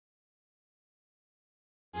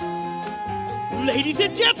Ladies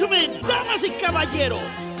and gentlemen, damas y caballeros,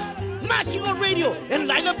 Mashing on Radio and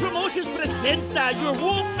Lineup Promotions presenta your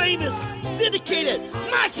world-famous, syndicated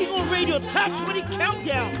Mashing on Radio Top 20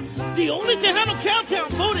 Countdown, the only Tejano countdown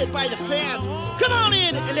voted by the fans. Come on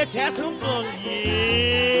in and let's have some fun,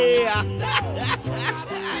 yeah!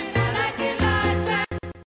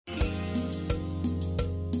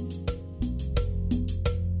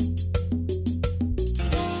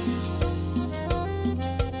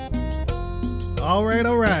 All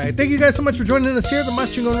right. Thank you guys so much for joining us here at the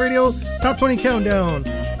Mashing on Radio Top 20 Countdown.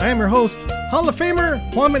 I am your host, Hall of Famer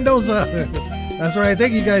Juan Mendoza. That's right.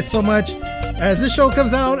 Thank you guys so much. As this show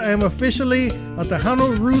comes out, I am officially a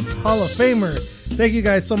Tejano Roots Hall of Famer. Thank you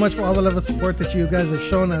guys so much for all the love of support that you guys have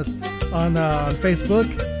shown us on Facebook.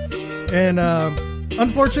 And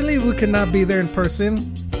unfortunately, we could not be there in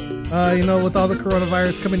person. With all the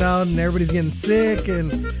coronavirus coming out and everybody's getting sick, and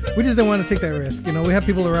we just didn't want to take that risk. We have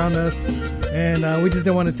people around us, and we just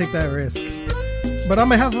didn't want to take that risk. But on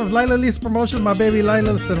behalf of Laila Lee's Promotions, my baby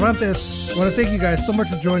Laila Cervantes, I want to thank you guys so much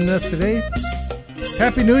for joining us today.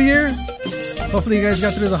 Happy New Year. Hopefully you guys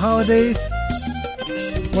got through the holidays.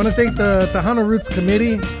 I want to thank the Tejano Roots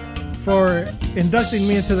Committee for inducting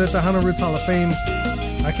me into the Tejano Roots Hall of Fame.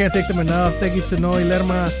 I can't thank them enough. Thank you to Noe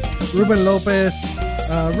Lerma, Ruben Lopez,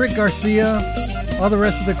 Rick Garcia, all the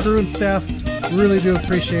rest of the crew and staff. Really do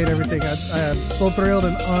appreciate everything. I am so thrilled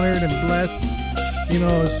and honored and blessed.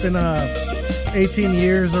 It's been 18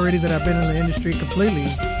 years already that I've been in the industry completely.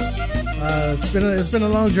 It's been a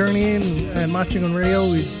long journey, and Mashing on Radio,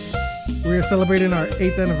 we are celebrating our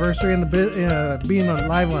 8th anniversary and being on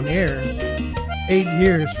live on air. 8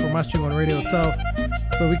 years for Mashing on Radio itself.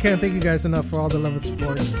 So we can't thank you guys enough for all the love and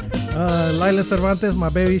support. Laila Cervantes, my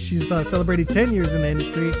baby, she's celebrating 10 years in the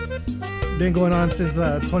industry. Been going on since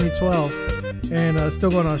 2012, and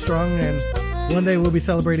still going on strong. And one day we'll be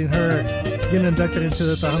celebrating her getting inducted into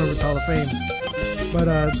the Tejano Roots Hall of Fame. But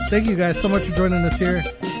thank you guys so much for joining us here.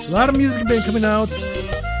 A lot of music has been coming out.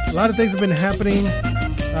 A lot of things have been happening.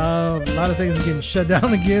 A lot of things are getting shut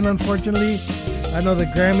down again, unfortunately. I know the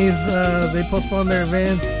Grammys, they postponed their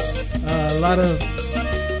events. A lot of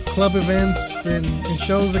club events and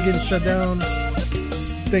shows are getting shut down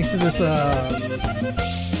thanks to this, I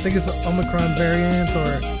think it's the Omicron variant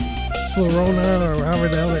or Florona or however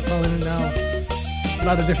the hell they're calling it now. A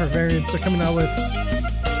lot of different variants they're coming out with.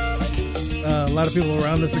 A lot of people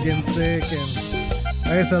around us are getting sick, and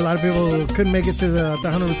like I said, a lot of people couldn't make it to the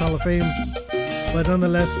Tejano Roots Hall of Fame, but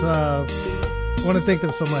nonetheless, I want to thank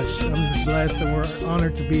them so much. I'm just blessed and we're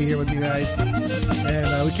honored to be here with you guys, and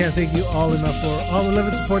we can't thank you all enough for all the love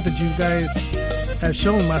and support that you guys have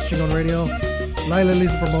shown Mashing on Radio, Laila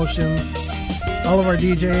Lee's Promotions, all of our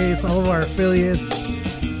DJs, all of our affiliates.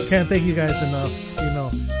 Can't thank you guys enough. I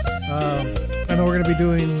know I'm gonna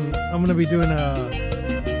be doing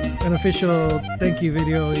an official thank you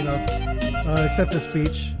video, acceptance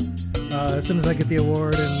speech as soon as I get the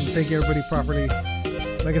award, and thank you everybody properly.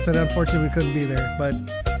 Like I said, unfortunately we couldn't be there, but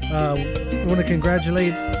I want to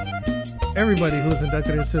congratulate everybody who's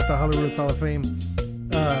inducted into the Tejano Roots Hall of Fame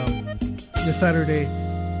this Saturday,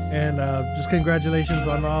 and just congratulations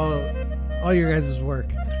on all your guys'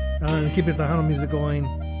 work and keeping Tejano music going,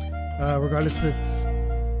 regardless if it's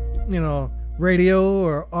radio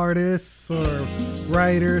or artists or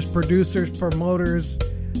writers, producers, promoters,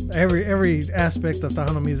 every aspect of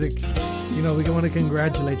Tejano music. We want to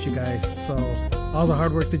congratulate you guys. So all the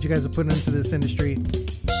hard work that you guys have put into this industry and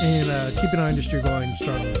keeping our industry going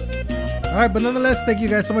strong. All right, but nonetheless, thank you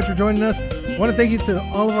guys so much for joining us. I want to thank you to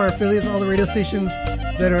all of our affiliates, all the radio stations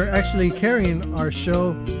that are actually carrying our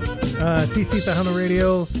show. TC Tejano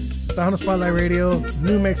Radio, Tejano Spotlight Radio,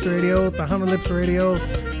 New Mex Radio, Tejano Lips Radio,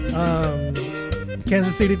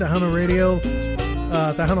 Kansas City Tejano Radio,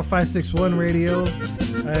 Tejano 561 Radio,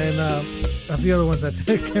 and a few other ones that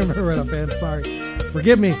I can't remember right offhand. Sorry,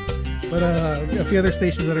 forgive me. But a few other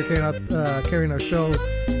stations that are carrying our show.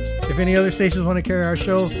 If any other stations want to carry our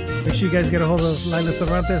show, make sure you guys get a hold of Laila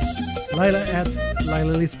Cervantes, Laila at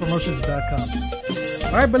LailaLee'sPromotions.com.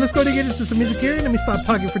 All right, but let's go and get into some music here. Let me stop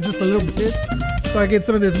talking for just a little bit so I get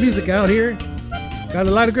some of this music out here. Got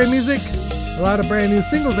a lot of great music, a lot of brand new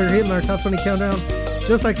singles that are hitting our Top 20 Countdown,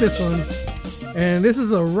 just like this one. And this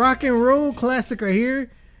is a rock and roll classic right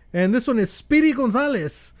here. And this one is Speedy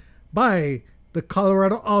Gonzalez by the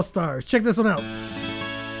Colorado All-Stars. Check this one out.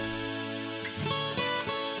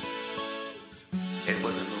 It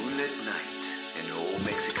was a moonlit night in old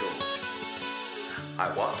Mexico. I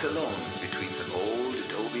walked alone between some old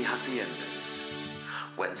adobe haciendas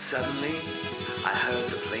when suddenly I heard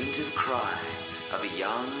the plaintive cry of a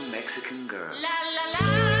young Mexican girl. La, la, la,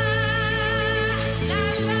 la, la, la,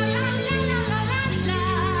 la, la, la, la.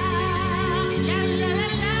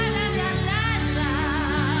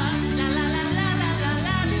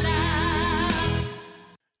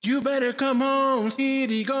 better come home,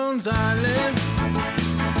 Speedy Gonzales.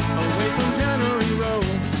 Away from Tannery Road.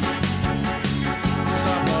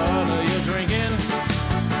 Stop all of your drinking.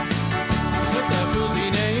 Let that boozy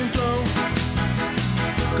name flow.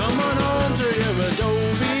 Come on home to your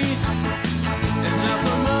adobe and slap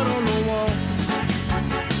some mud on the wall.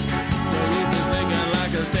 The roof is singing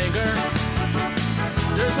like a stinker.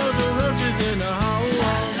 There's loads of roaches in the hall.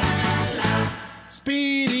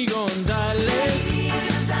 Speedy Gonzales,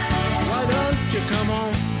 why don't you come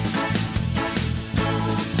home?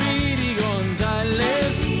 Speedy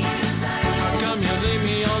Gonzales, how come you leave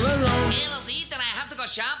me all alone? Hey, Rosita, I have to go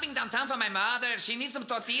shopping downtown for my mother. She needs some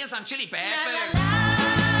tortillas and chili peppers.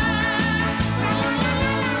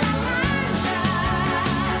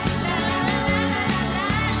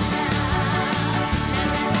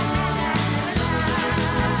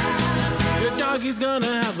 Your doggy's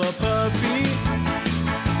gonna have a puppy,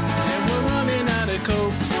 and we're running out of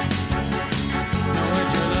coke. No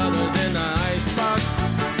enchiladas in the icebox,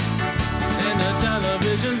 and the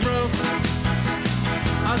television's broke.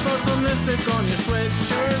 I saw some lipstick on your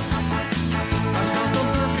sweatshirt. I saw some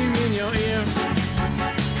perfume in your ear.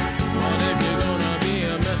 What if you're gonna be a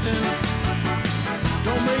messin'?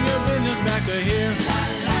 Don't bring your vengeance back here.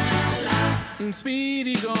 And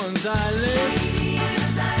Speedy Gonzales,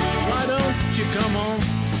 why don't you come home?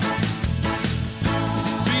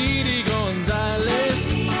 Speedy Gonzales,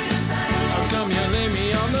 how come you leave me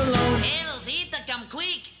on the low? Hey, Rosita, come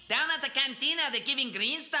quick. Down at the cantina, they're giving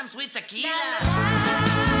green stamps with tequila.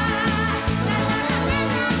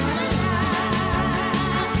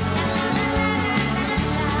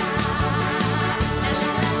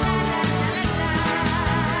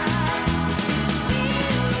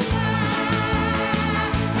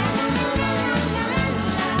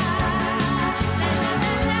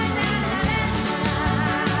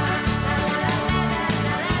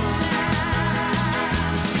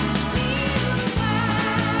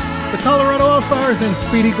 The Colorado All-Stars and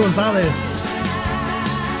Speedy Gonzales. A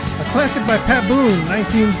classic by Pat Boone,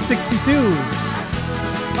 1962.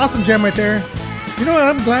 Awesome jam right there. You know what?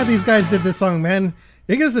 I'm glad these guys did this song, man.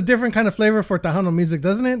 It gives a different kind of flavor for Tejano music,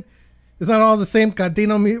 doesn't it? It's not all the same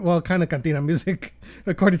cantina music. Well, kind of cantina music,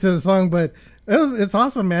 according to the song, but it's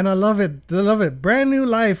awesome, man. I love it. I love it. Brand new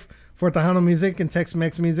life for Tejano music and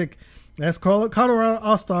Tex-Mex music. That's Colorado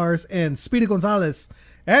All-Stars and Speedy Gonzales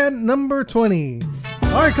at number 20.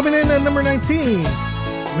 All right, coming in at number 19, we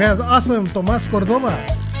have the awesome Tomas Cordova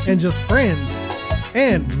and Just Friends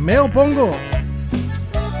and Mel Pongo.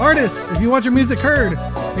 Artists, if you want your music heard,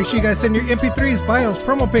 make sure you guys send your MP3s, bios,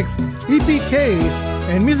 promo pics, EPKs,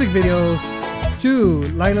 and music videos to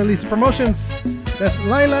Lila Lisa Promotions. That's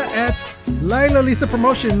Lila at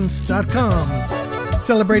LilaLisaPromotions.com.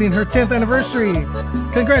 Celebrating her 10th anniversary.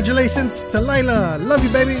 Congratulations to Lila. Love you,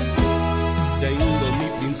 baby. Tengo mi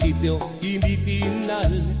principio y mi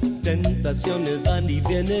final. Tentaciones van y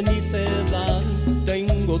vienen y se van.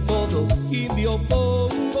 Tengo todo y me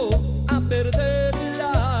opongo a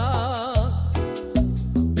perderla.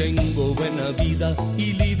 Tengo buena vida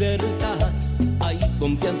y libertad. Hay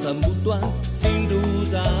confianza mutua sin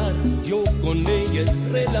dudar. Yo con ella es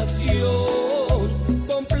relación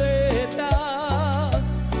completa.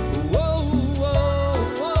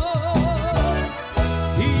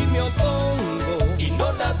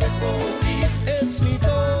 Es mi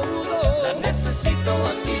todo, la necesito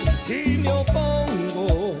aquí y me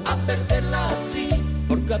opongo a perderla así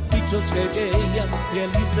por caprichos que ella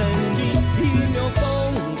realiza en mí y me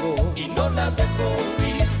opongo y no la dejo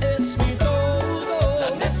ir. Es mi todo, la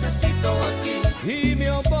necesito aquí y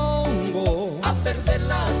me opongo a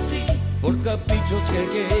perderla así por caprichos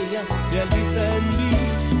que ella realiza en mí.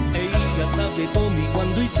 Ella sabe cómo y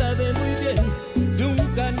cuándo y sabe muy bien,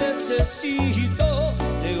 nunca necesito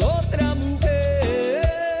de otra mujer.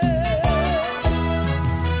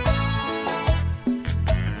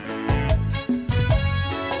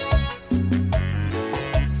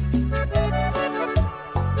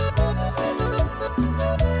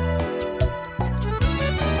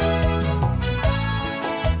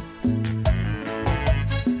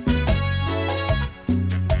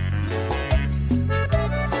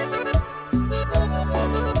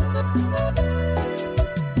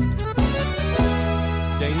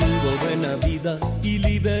 Y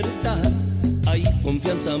libertad, hay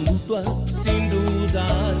confianza mutua sin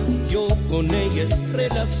dudar. Yo con ella es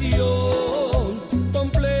relación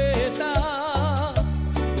completa.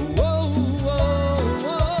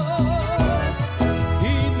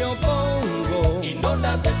 Y me opongo y no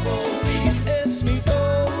la dejo ir. Es mi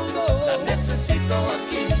todo, la necesito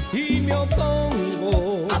aquí y me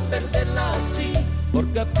opongo a perderla así por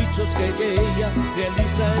caprichos que ella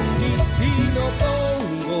realiza en mí. Y no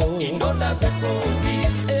pongo, y no la dejo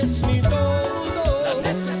ir, es mi todo, la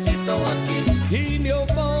necesito aquí. Y me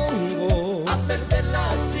opongo a perderla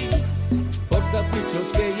así, por caprichos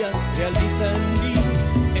que ella realiza en mí.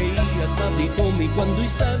 Ella sabe cómo y cuando y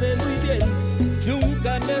sabe muy bien,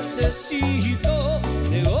 nunca necesito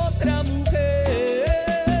de otra mujer.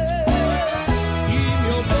 Y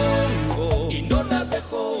me opongo y no la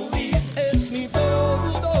dejo huir, es mi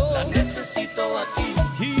todo, la necesito aquí.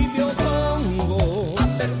 Y me opongo a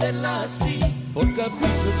perderla así, por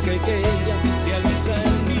caprichos que ella realiza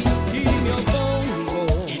en mí. Y me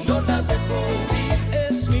opongo y no la dejo huir,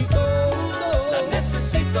 es mi todo, la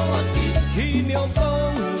necesito aquí. Y me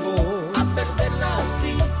opongo a perderla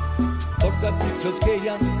así, por caprichos que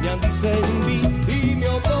ella realiza en mí. Y me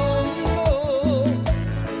opongo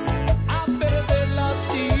a perderla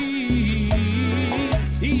así,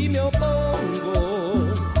 y me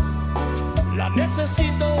opongo, la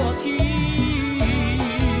necesito aquí.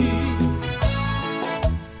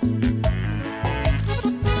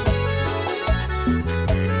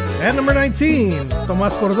 At number 19,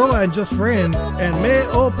 Tomás Córdoba and Just Friends and Me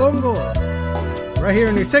Opongo. Right here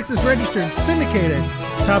in your Texas registered syndicated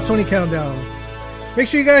Top 20 Countdown. Make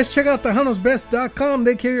sure you guys check out tejanosbest.com.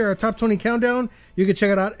 They carry our Top 20 Countdown. You can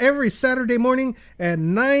check it out every Saturday morning at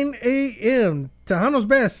 9 a.m. Tejanos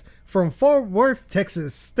Best from Fort Worth,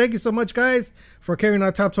 Texas. Thank you so much, guys, for carrying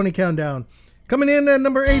our Top 20 Countdown. Coming in at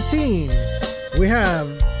number 18, we have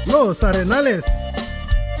Los Arenales,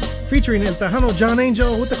 featuring El Tejano John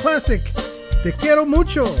Angel with the classic Te Quiero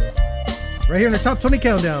Mucho. Right here in the Top 20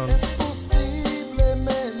 Countdown.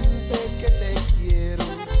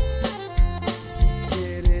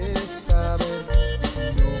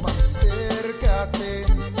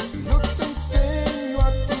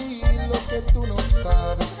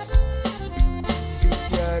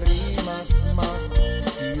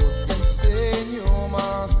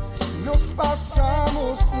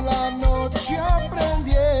 Pasamos la noche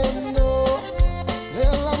aprendiendo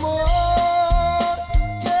el amor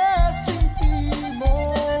que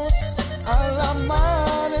sentimos al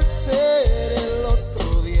amanecer el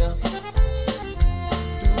otro día.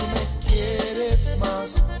 Tú me quieres más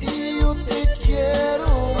y yo te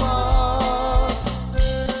quiero más.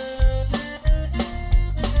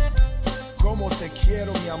 Como te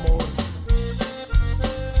quiero, mi amor.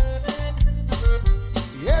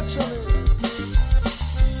 Y échame.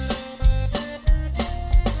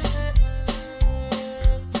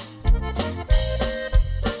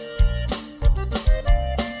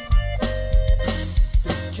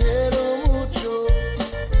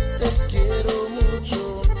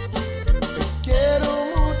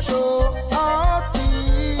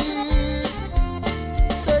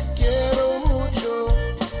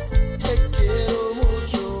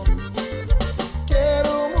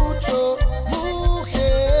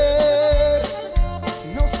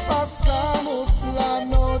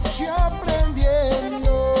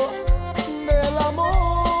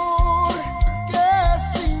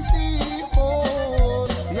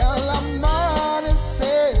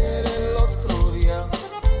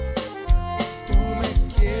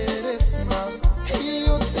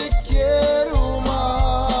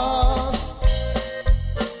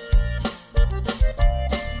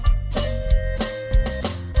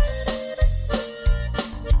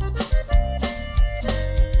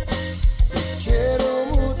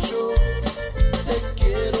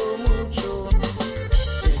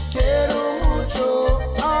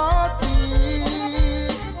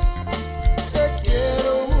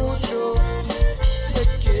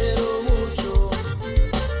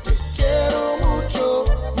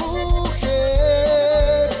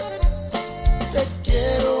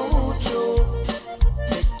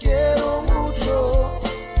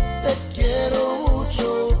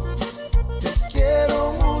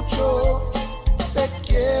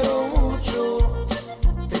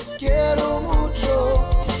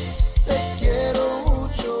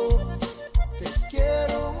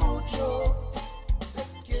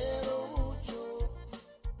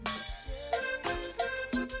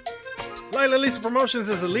 Promotions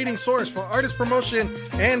is the leading source for artist promotion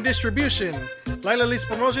and distribution. Lila Lisa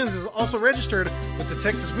Promotions is also registered with the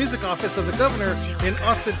Texas Music Office of the Governor in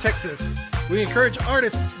Austin, Texas. We encourage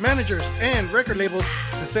artists, managers, and record labels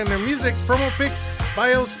to send their music, promo pics,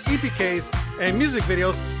 bios, EPKs, and music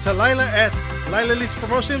videos to Lila at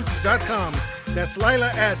LilaLisaPromotions.com. That's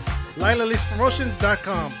Lila at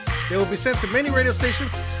LilaLisaPromotions.com. They will be sent to many radio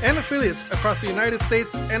stations and affiliates across the United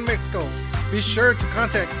States and Mexico. Be sure to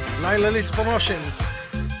contact Lila Lisa Promotions.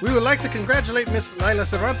 We would like to congratulate Miss Laila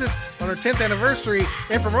Cervantes on her 10th anniversary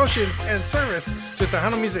in promotions and service to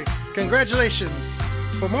Tejano music. Congratulations.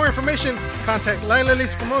 For more information, contact Laila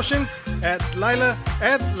Lee's Promotions at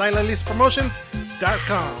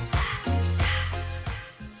laila@lailaleespromotions.com.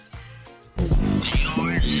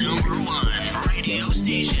 Your number one radio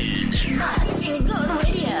station. Must-Go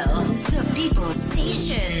Radio, the people's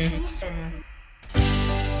station.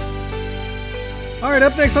 All right,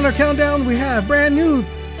 up next on our countdown, we have brand new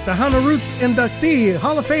Tejano Roots inductee,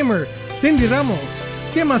 Hall of Famer, Cindy Ramos.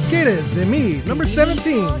 ¿Qué más quieres de mí? Number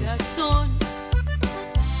 17.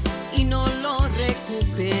 Y no lo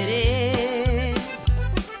recuperé.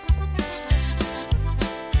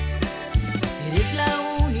 Eres la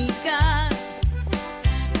única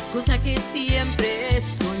cosa que siempre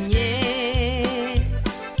soñé.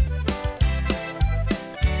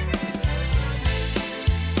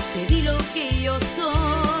 Te di lo que yo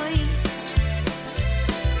soy,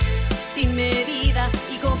 sin medida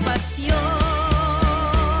y compasión.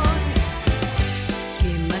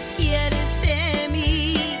 ¿Qué más quieres de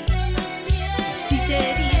mí? Si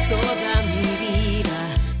te di toda mi vida,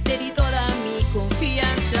 te di toda mi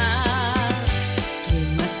confianza. ¿Qué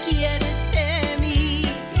más quieres de mí?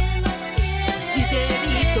 Si te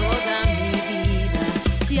di toda mi vida,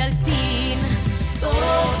 si al fin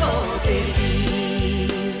todo perdí.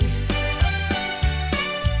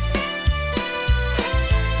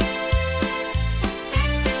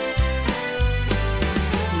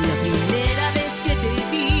 La primera vez que te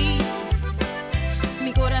vi,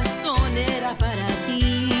 mi corazón era para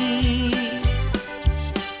ti.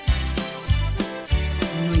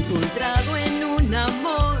 No he encontrado en un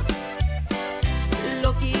amor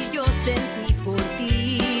lo que yo sentí por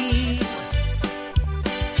ti.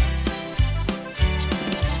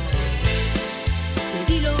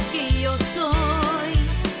 Te di lo que yo soy,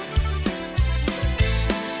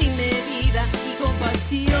 sin medida y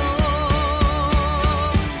compasión.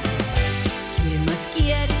 ¿Qué más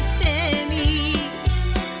quieres de mí?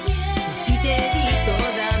 Si te di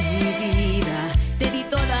toda mi vida, te di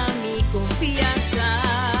toda mi confianza.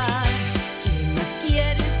 ¿Qué más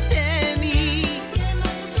quieres de mí?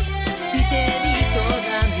 Si te di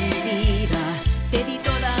toda mi vida, te di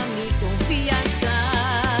toda mi confianza.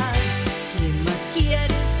 ¿Qué más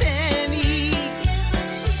quieres de mí?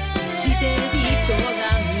 Si te di toda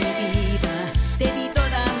mi vida, te di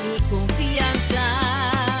toda mi confianza.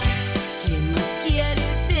 ¿Qué más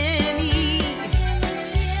quieres de mí?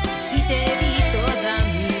 Si te di toda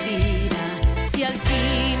mi vida, si al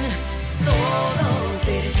fin todo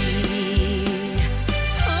perdí.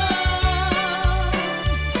 Oh,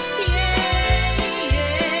 yeah,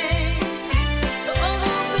 yeah.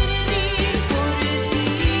 Todo perdí por ti.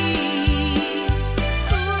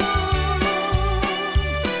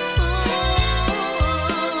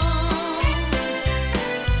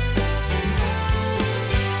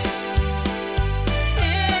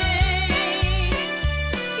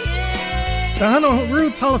 Tejano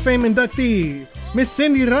Roots Hall of Fame inductee, Miss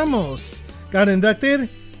Cindy Ramos, got inducted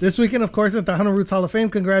this weekend, of course, at the Tejano Roots Hall of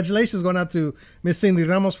Fame. Congratulations going out to Miss Cindy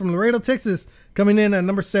Ramos from Laredo, Texas, coming in at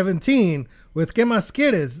number 17 with ¿Qué más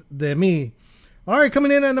quieres de mí? All right,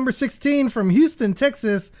 coming in at number 16 from Houston,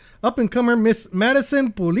 Texas, up-and-comer Miss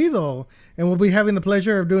Madison Pulido. And we'll be having the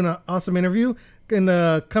pleasure of doing an awesome interview in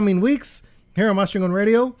the coming weeks here on Must-Go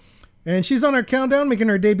Radio. And she's on our countdown, making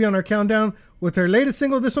her debut on our countdown with her latest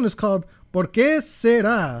single. This one is called ¿Por qué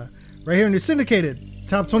será? Right here in your syndicated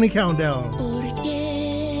Top 20 Countdown. ¿Por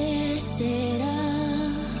qué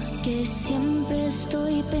será que siempre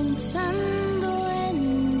estoy pensando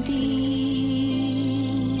en ti?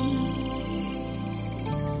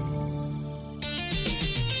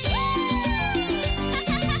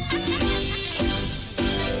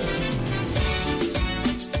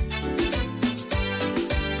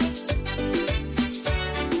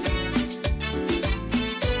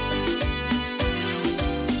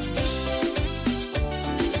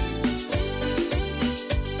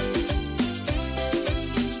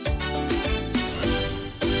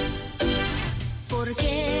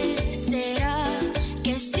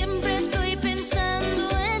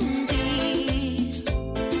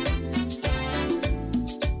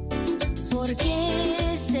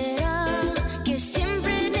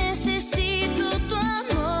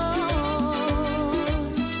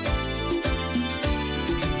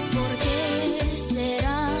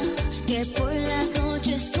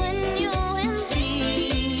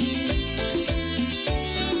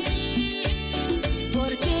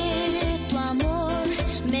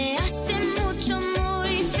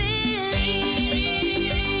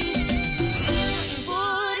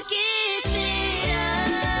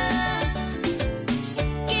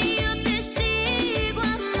 ¿Qué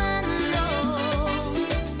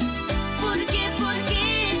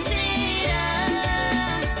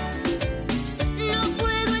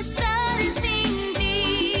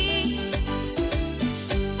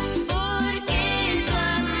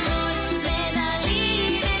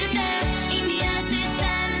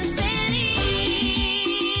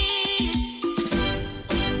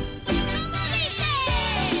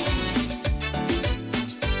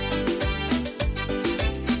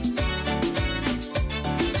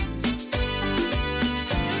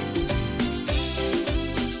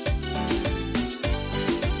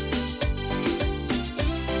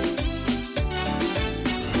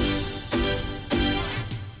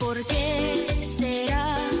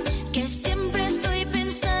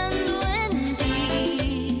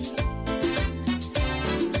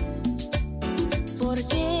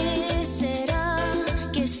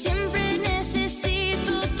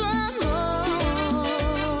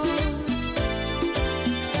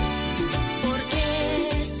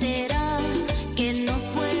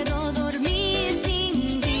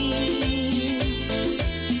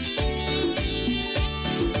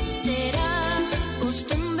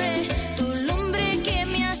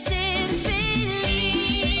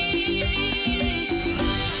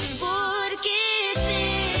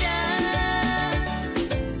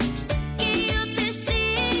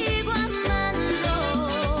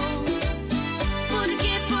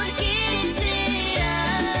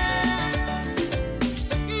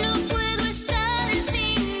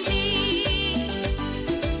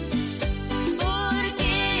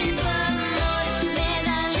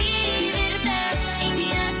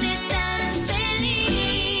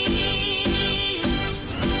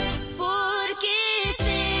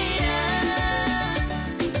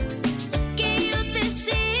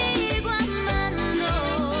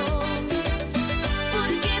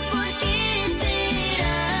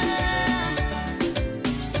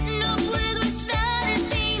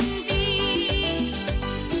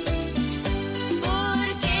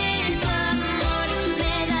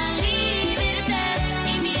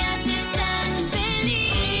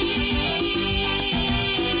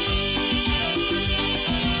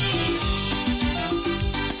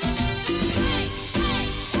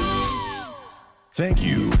Thank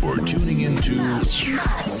you for tuning in to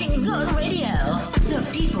Chingon Radio, the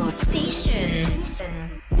people's station.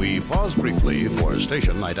 We pause briefly for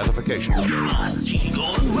station identification.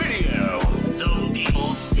 Chingon Radio, the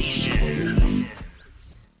people's station.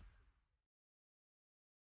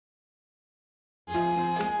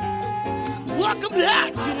 Welcome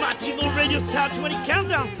back to Machingo Radio's Top 20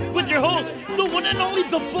 Countdown with your host, the one and only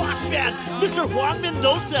the boss man, Mr. Juan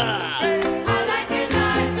Mendoza.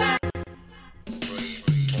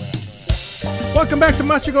 Welcome back to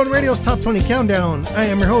Machingo Radio's Top 20 Countdown. I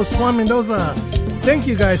am your host, Juan Mendoza. Thank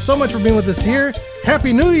you guys so much for being with us here.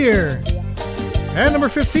 Happy New Year! At number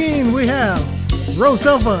 15, we have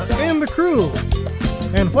Roselva and the Crew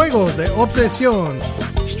and Fuego de Obsesión,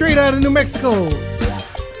 straight out of New Mexico.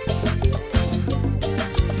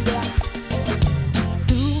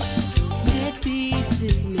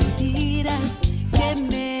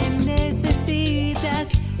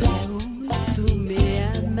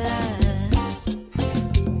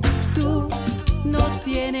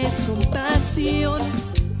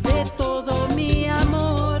 De todo mi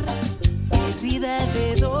amor, herida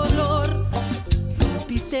de dolor,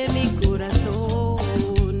 rompiste mi corazón.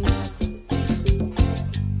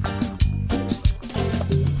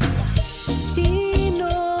 Y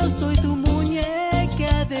no soy tu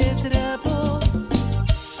muñeca de trapo,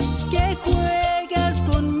 que juegas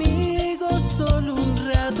conmigo solo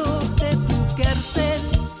un rato. De tu cárcel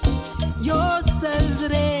yo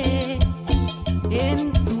saldré,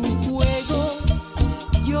 en tu juego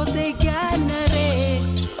yo te ganaré.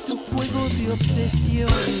 Tu juego de obsesión,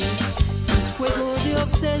 tu juego de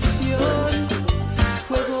obsesión,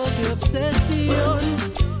 juego de obsesión,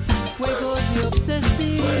 juego de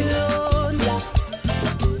obsesión.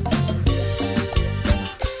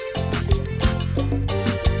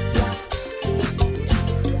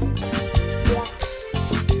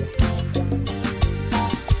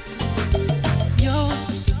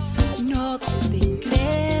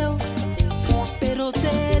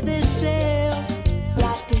 Te deseo,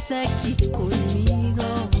 estés aquí conmigo.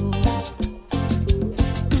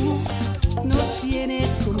 Tú no tienes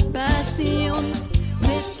compasión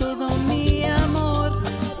de todo mi amor,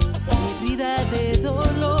 herida de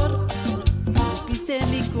dolor, rompiste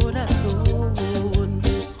mi corazón.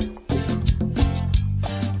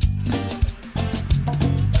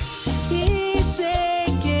 Y sé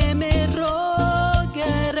que me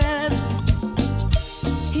rogarás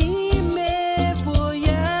y me voy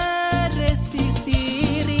a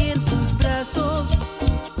resistir, y en tus brazos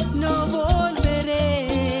no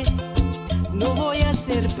volveré, no voy a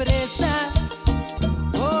ser presa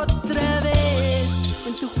otra vez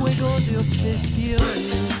en tu juego de obsesión,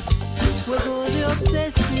 tu juego de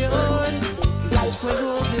obsesión, tu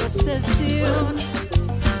juego de obsesión,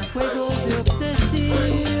 juego de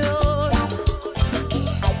obsesión.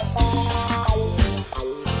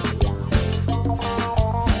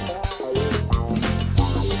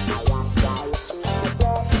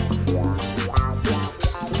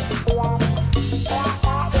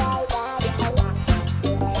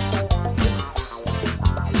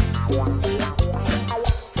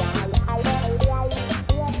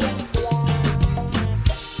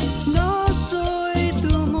 No soy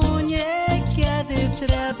tu muñeca de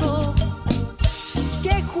trapo,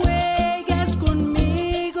 que juegas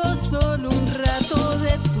conmigo solo un rato.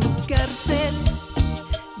 De tu cárcel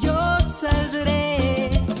yo saldré,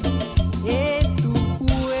 en tu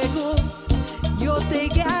juego yo te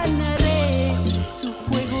ganaré. Tu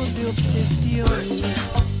juego de obsesión,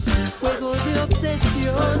 tu juego de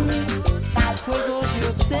obsesión, tu juego de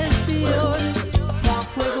obsesión, tu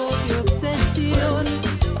juego de obsesión,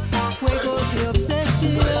 juego de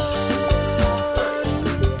obsesión.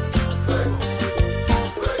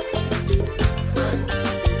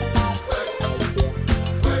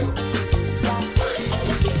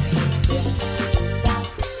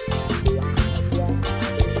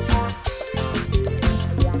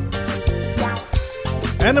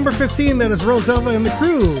 At number 15, that is Roselva and the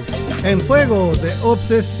Crew and Fuego de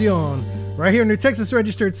Obsesión. Right here in New Texas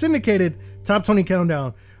Registered Syndicated Top 20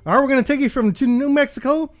 Countdown. All right, we're going to take you from New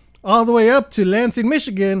Mexico all the way up to Lansing,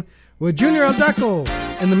 Michigan with Junior Aldaco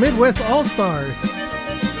and the Midwest All-Stars.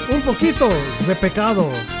 Un poquito de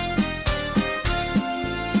pecado.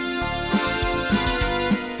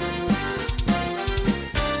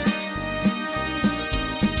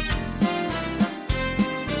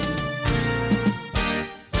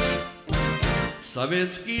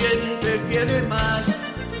 ¿Sabes quién te quiere más?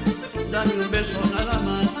 Dame un beso nada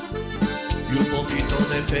más y un poquito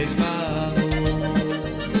de pecado.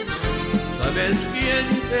 ¿Sabes quién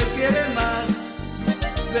te quiere más?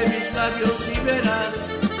 De mis labios y verás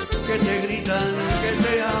que te gritan que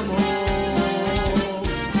te amo.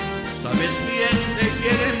 ¿Sabes quién te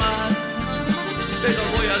quiere más? Te lo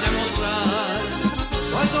voy a demostrar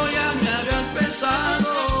cuando ya me hagas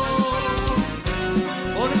pesado,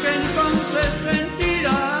 porque entonces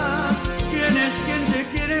sentirás quién es quien te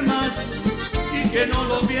quiere más y que no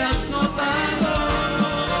lo habías notado,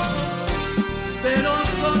 pero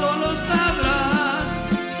solo lo sabrás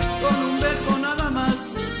con un beso nada más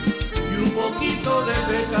y un poquito de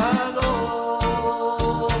pecado.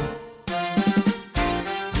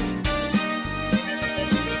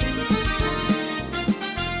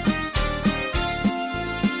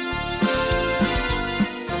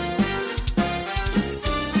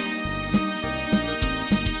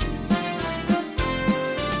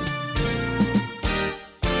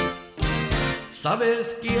 ¿Sabes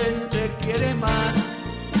quién te quiere más?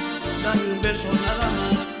 Dame un beso nada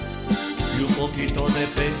más y un poquito de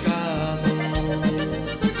pecado.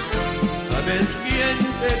 ¿Sabes quién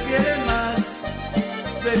te quiere más?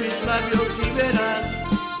 De mis labios y verás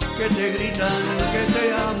que te gritan que te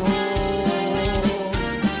amo.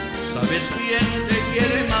 ¿Sabes quién te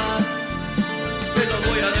quiere más? Te lo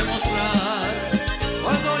voy a demostrar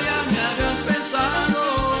cuando ya me hagas pesado,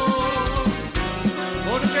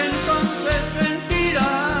 porque entonces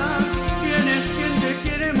sentirás quién es quien te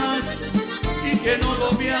quiere más y que no lo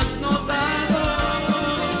habías notado,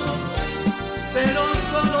 pero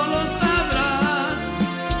solo lo sabrás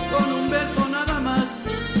con un beso nada más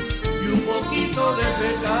y un poquito de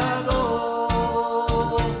pecado.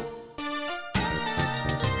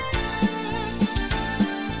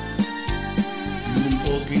 Y un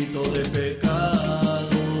poquito de pecado.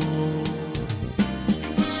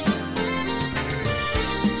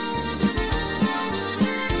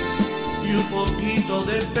 Y un poquito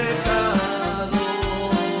de pecado.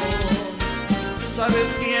 ¿Sabes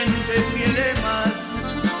quién te quiere más?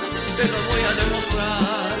 Te lo voy a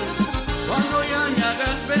demostrar cuando ya me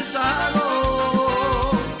hagas pesado,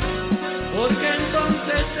 porque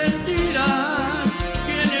entonces sentirás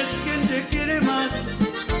quién es quien te quiere más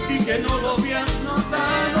y que no lo habías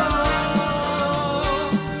notado,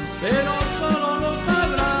 pero solo lo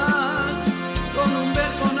sabrás con un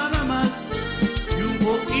beso nada más y un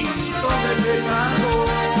poquito de pecado.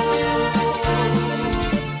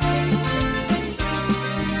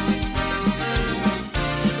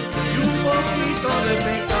 Y un poquito de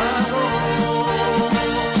pecado.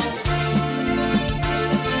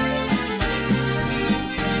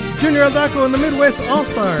 Junior Aldaco and the Midwest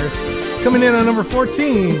All-Stars coming in on number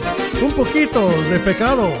 14, Un Poquito de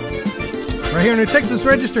Pecado. Right here in the Texas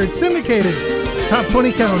Registered Syndicated Top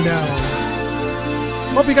 20 Countdown.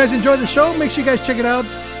 Hope you guys enjoyed the show. Make sure you guys check it out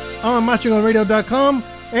on MachineGunRadio.com,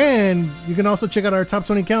 and you can also check out our Top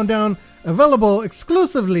 20 Countdown available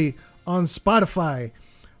exclusively on Spotify.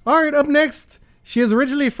 Alright, up next, she is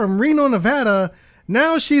originally from Reno, Nevada.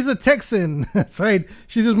 Now she's a Texan. That's right.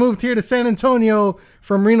 She just moved here to San Antonio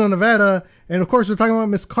from Reno, Nevada. And of course, we're talking about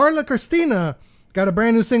Miss Carla Cristina. Got a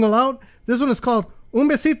brand new single out. This one is called Un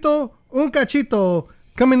Besito, Un Cachito,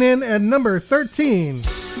 coming in at number 13.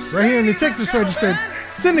 Right here in the Texas Registered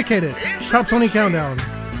Syndicated Top 20 Countdown.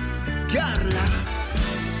 Carla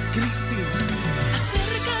Cristina.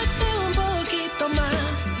 Acércate un poquito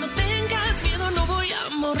más, no tengas miedo, no voy a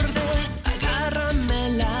morder. Agárrame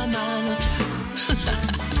la mano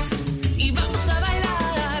y vamos a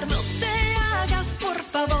bailar. No te hagas, por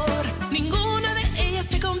favor, ninguna de ellas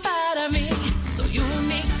se compara a mí. Soy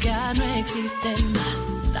única, no existen más.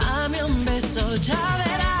 Dame un beso, ya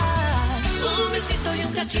verás. Un besito y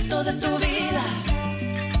un cachito de tu vida.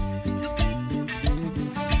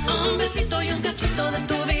 Un besito y un cachito de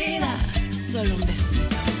tu vida. Solo un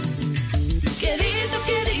besito. Querido,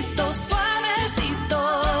 querido, suavecito.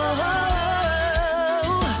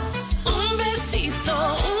 Un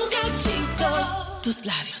besito, un cachito. Tus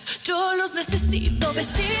labios, yo los necesito.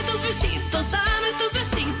 Besitos, besitos, dame tus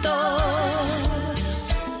besitos.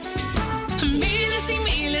 Miles y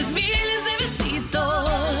miles, miles de besitos.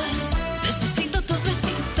 Necesito tus besitos.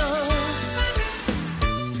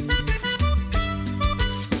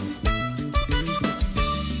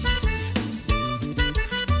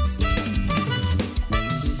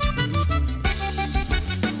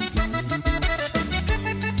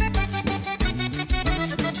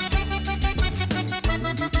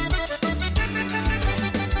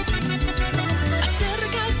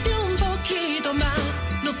 Acércate un poquito más,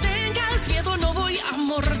 no tengas miedo, no voy a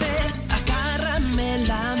morder.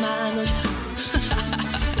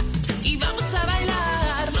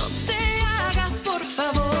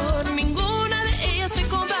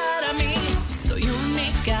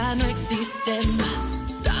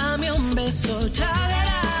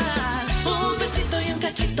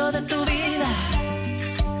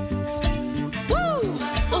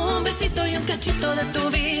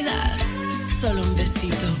 solo un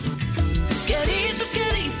besito. Querido,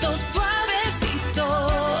 querido, suavecito.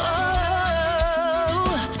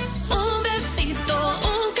 Un besito,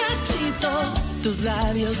 un cachito. Tus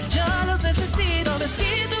labios yo los necesito.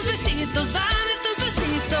 Besitos, besitos, dame tus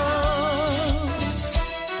besitos.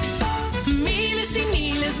 Miles y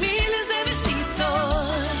miles, miles de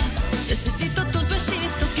besitos. Necesito tus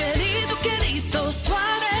besitos, querido, querido,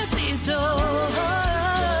 suavecito.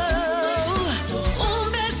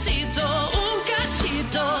 Un besito, un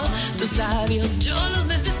cachito. Tus labios yo los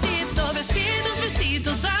necesito. Besitos,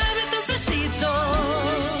 besitos, dame tus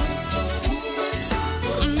besitos.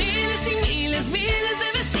 Miles y miles, miles de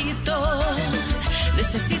besitos.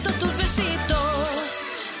 Necesito tus besitos.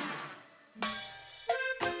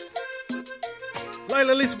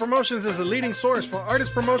 Lila Lisa Promotions is a leading source for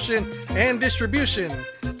artist promotion and distribution.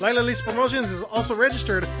 Lila Lisa Promotions is also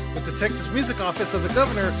registered with the Texas Music Office of the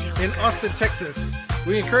Governor in Austin, Texas.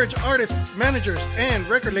 We encourage artists, managers, and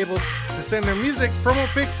record labels to send their music, promo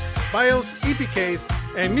pics, bios, EPKs,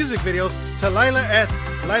 and music videos to Lila at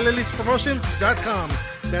LilaLisaPromotions.com.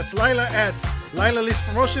 That's Lila at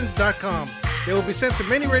LilaLisaPromotions.com. They will be sent to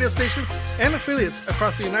many radio stations and affiliates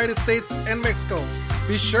across the United States and Mexico.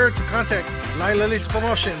 Be sure to contact Lila Lisa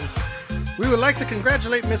Promotions. We would like to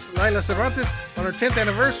congratulate Miss Lila Cervantes on her 10th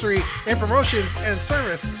anniversary in promotions and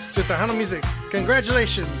service to Tejano music.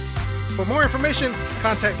 Congratulations! For more information,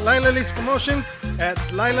 contact Lila Lisa Promotions at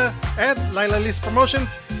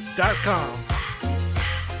LilalisaPromotions.com.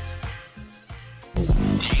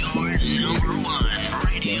 Your number one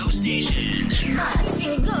radio station. Más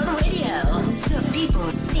Chingón Radio, the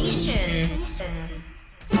people's station.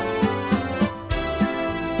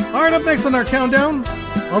 All right, up next on our countdown,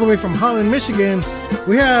 all the way from Holland, Michigan,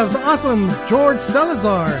 we have the awesome George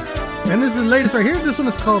Salazar. And this is the latest right here. This one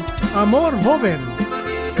is called Amor Joven,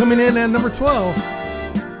 coming in at number 12.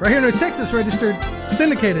 Right here in our Texas registered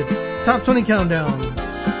syndicated Top 20 Countdown.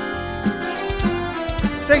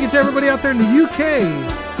 Thank you to everybody out there in the UK,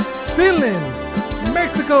 Finland,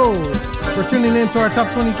 Mexico for tuning in to our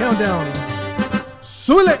Top 20 Countdown.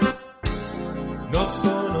 ¡Súbele! Nos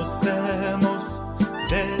conocemos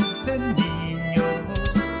desde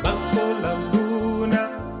niños, bajo la luna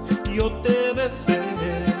yo te besé.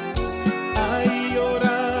 Ahí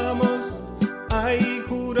lloramos, ahí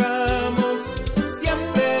juramos,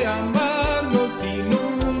 siempre amarnos y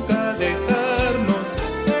nunca dejarnos.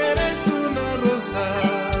 Eres una rosa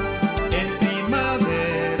en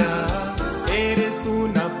primavera, eres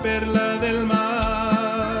una perla del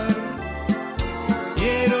mar.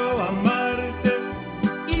 Quiero amarte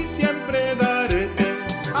y siempre darte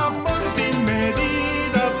amor sin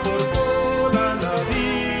medida por toda la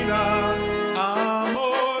vida.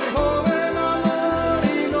 Amor joven, amor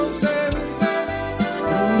inocente,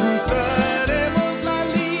 cruzaremos la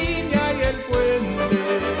línea y el puente.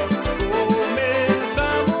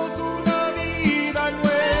 Comenzamos una vida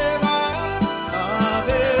nueva, a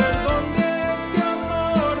ver dónde este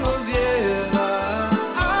amor nos lleva.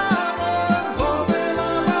 Amor joven,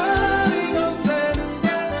 amor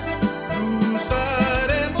inocente,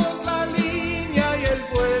 cruzaremos la línea y el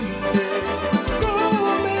puente.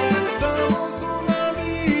 Comenzamos una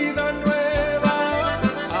vida nueva,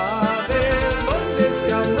 a ver dónde este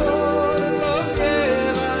amor nos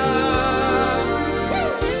lleva.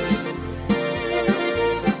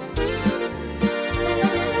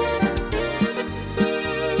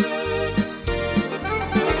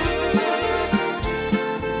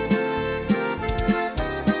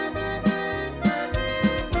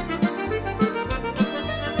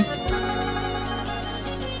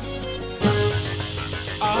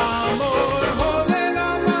 Amor joven,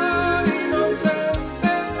 amor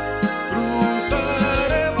inocente,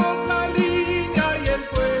 cruzaremos la línea y el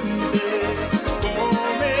puente.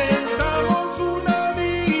 Comenzamos una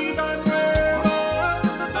vida nueva,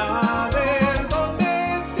 a ver dónde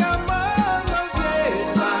este amor nos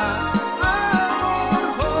lleva. Amor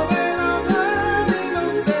joven, amor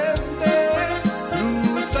inocente,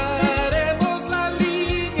 cruzaremos la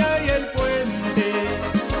línea y el puente.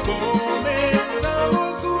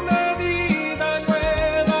 Comenzamos una vida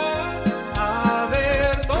nueva, a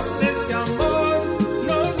ver dónde este amor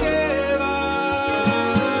nos lleva.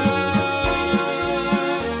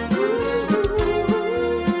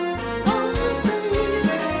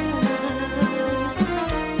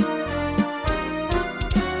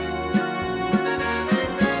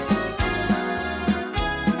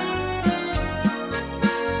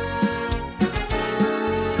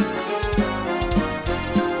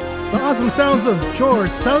 The awesome sounds of George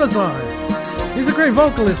Salazar. He's a great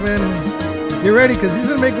vocalist, man. Get ready, because he's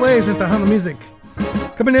going to make waves in Tejano music.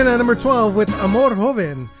 Coming in at number 12 with Amor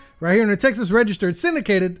Joven right here in the Texas registered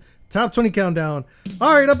syndicated Top 20 Countdown.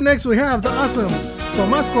 All right, up next we have the awesome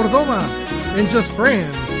Tomás Cordova and Just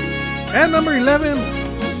Friends. At number 11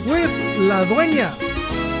 with La Dueña.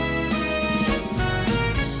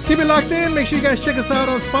 Keep it locked in. Make sure you guys check us out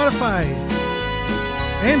on Spotify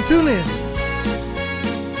and TuneIn.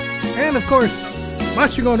 And of course,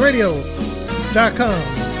 MasChingonRadio.com.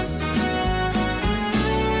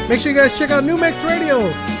 Make sure you guys check out New Mex Radio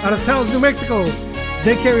out of Taos, New Mexico.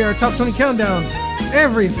 They carry our Top 20 Countdown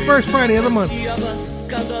every first Friday of the month.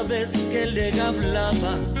 Cada vez que le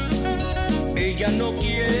hablaba, ella no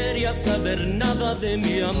quería saber nada de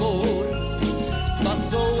mi amor.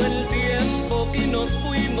 Pasó el tiempo y nos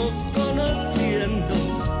fuimos conociendo.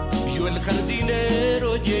 Yo el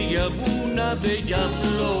jardinero y ella una bella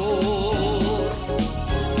flor.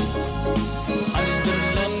 Al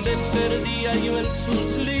verla me perdía yo en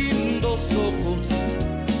sus lindos ojos.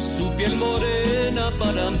 Su piel morena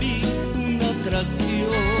para mí una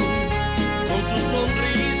atracción. Con su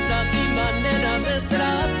sonrisa y manera de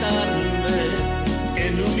tratarme,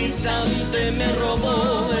 en un instante me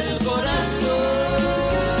robó el corazón.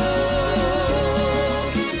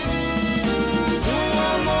 Su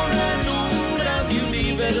amor alumbra mi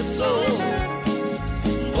universo,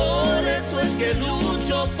 por eso es que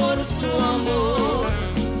lucho por su amor.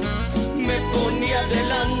 Me ponía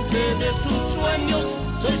delante de sus sueños,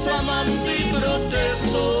 soy su amante y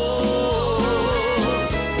protector.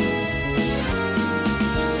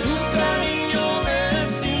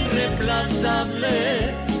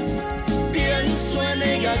 Pienso en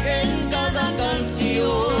ella en cada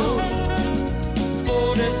canción.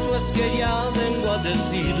 Por eso es que ya vengo a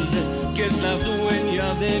decirle que es la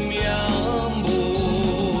dueña de mi amor.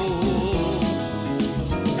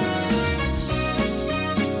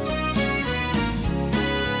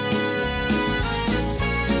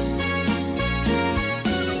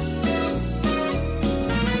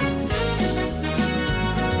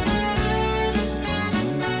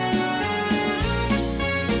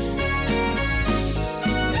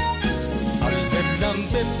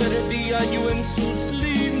 Me perdía yo en sus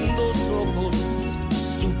lindos ojos,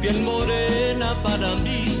 su piel morena para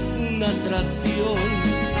mí una atracción.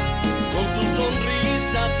 Con su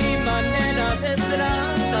sonrisa y manera de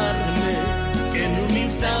tratarme, en un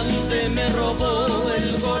instante me robó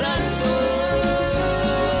el corazón.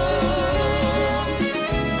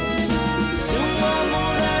 Su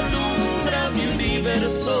amor alumbra mi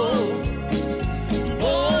universo,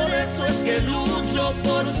 por eso es que lucho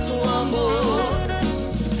por su amor.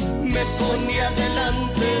 Me ponía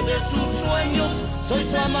delante de sus sueños, soy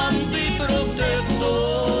su amante y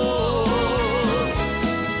protector.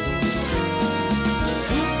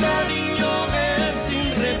 Su cariño es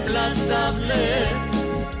irreemplazable,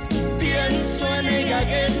 pienso en ella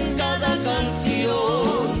en cada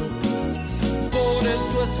canción. Por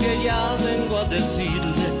eso es que ya vengo a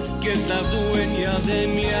decirle que es la dueña de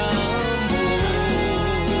mi amor.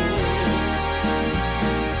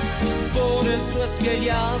 Por eso es que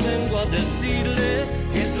ya vengo a decirle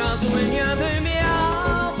que es la dueña de mi amor.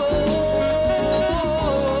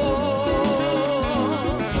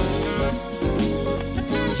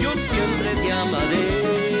 Yo siempre te amaré.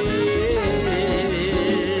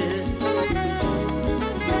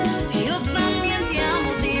 Yo también te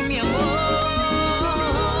amo, de mi amor.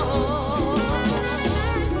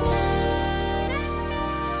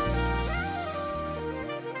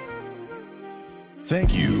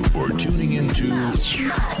 Thank you for tuning into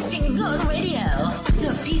Chingon Radio,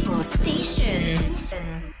 the people's station.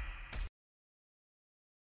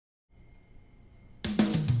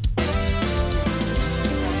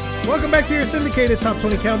 Welcome back to your syndicated Top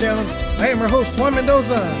 20 Countdown. I am your host, Juan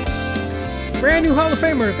Mendoza. Brand new Hall of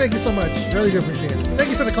Famer. Thank you so much. Really do appreciate it. Thank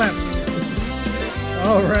you for the claps.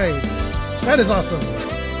 All right. That is awesome.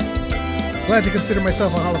 Glad to consider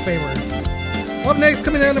myself a Hall of Famer. Up next,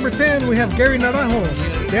 coming in at number 10, we have Gary Naranjo.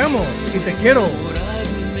 Te amo y te quiero.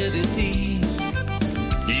 Enamorarme de ti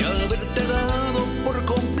y haberte dado por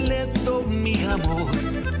completo mi amor.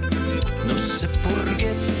 No sé por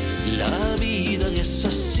qué la vida es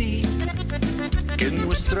así, que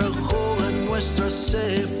nuestra joven, nuestra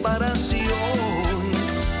separación.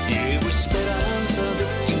 Llevo esperanza de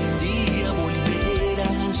que un día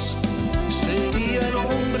volverás. Sería el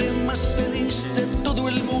hombre más feliz de todo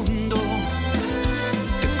el mundo.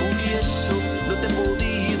 Te confieso, no te he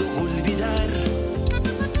podido olvidar,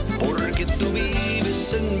 porque tú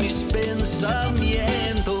vives en mis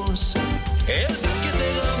pensamientos. Es que te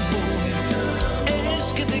amo, es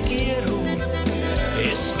que te quiero,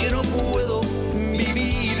 es que no puedo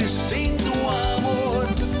vivir sin tu amor.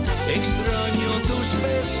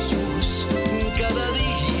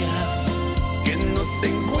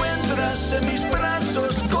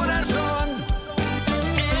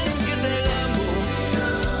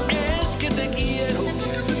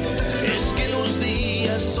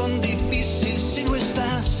 son difíciles si no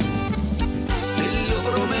estás. Te lo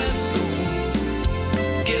prometo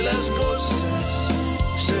que las cosas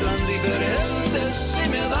serán diferentes si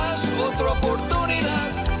me das otra oportunidad,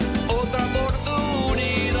 otra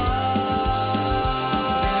oportunidad.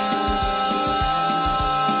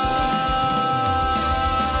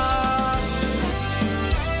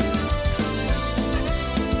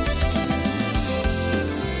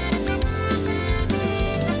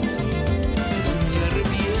 Me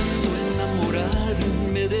arrepiento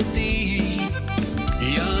enamorarme de ti y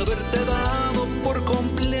haberte dado por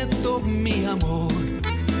completo mi amor.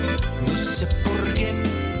 No sé por qué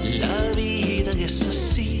la vida es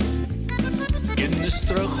así, que nos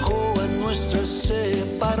trajo a nuestra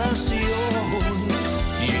separación.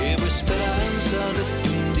 Llevo esperanza de que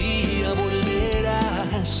un día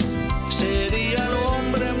volverás. Sería el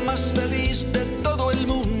hombre más feliz de todo el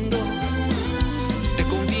mundo. Te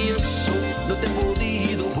confieso, no te he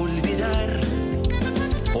podido olvidar,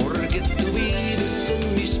 porque tú vives en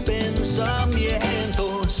mis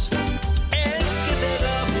pensamientos. Es que te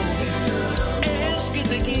amo, es que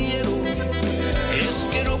te quiero, es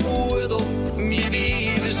que no puedo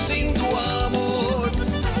vivir sin tu amor.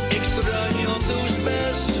 Extraño tus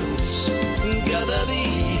besos cada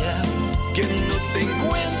día que no te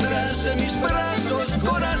encuentras en mis brazos,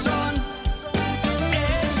 corazón.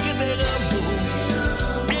 Es que te amo,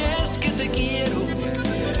 es que te quiero,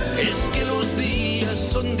 es que los días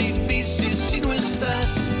son difíciles si no estás.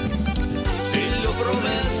 Te lo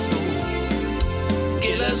prometo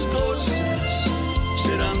que las cosas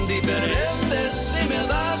serán diferentes si me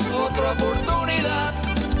das otra oportunidad,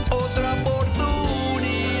 otra oportunidad.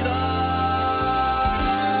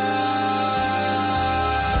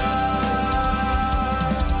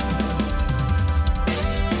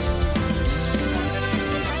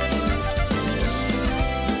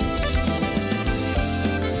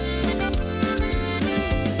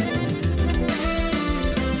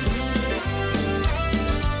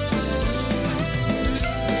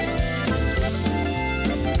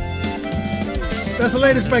 That's the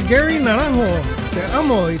latest by Gary Naranjo. Te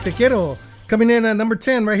amo y te quiero. Coming in at number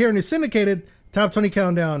 10 right here in the syndicated Top 20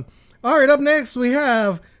 Countdown. All right, up next we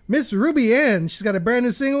have Miss Ruby Ann. She's got a brand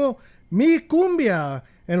new single, Mi Cumbia.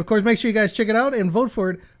 And of course, make sure you guys check it out and vote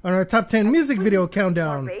for it on our Top 10 Music Video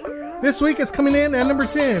Countdown. This week it's coming in at number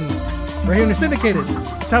 10 right here in the syndicated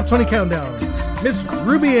Top 20 Countdown. Miss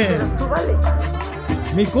Ruby Ann.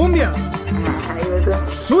 Mi Cumbia.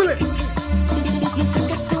 Súbele.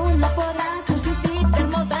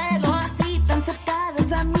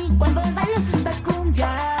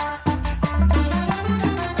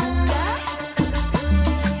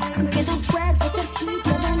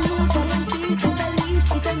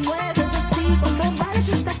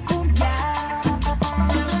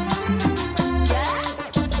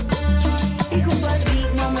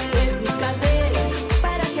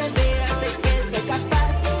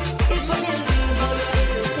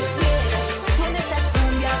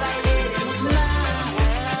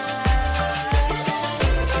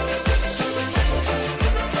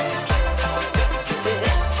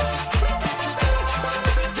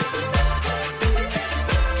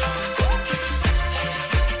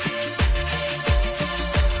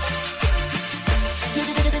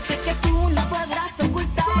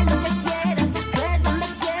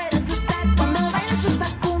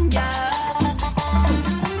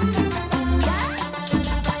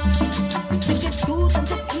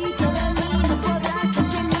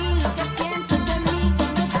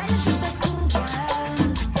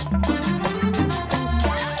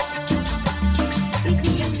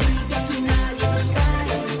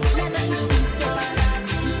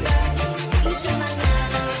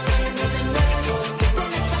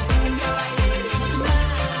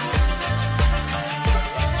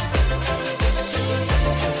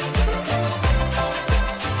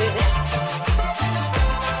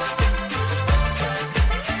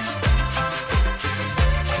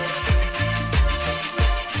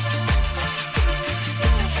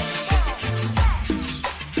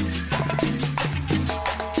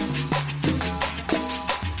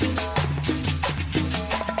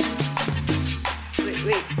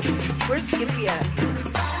 Where's Skippy at?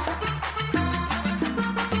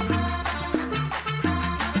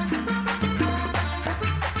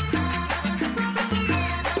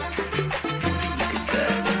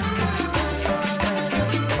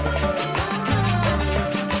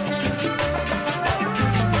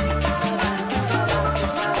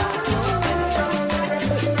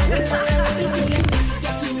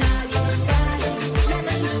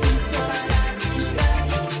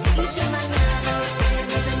 Y que mañana nos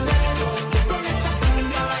vemos de nuevo.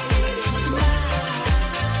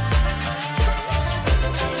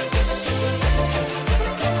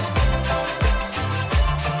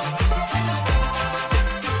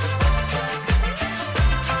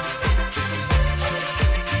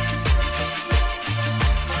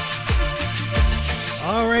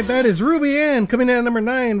 right, that is Ruby Ann coming in at number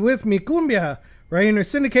 9 with Mi Cumbia, right in her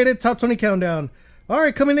syndicated Top 20 Countdown. All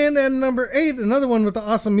right, coming in at number 8, another one with the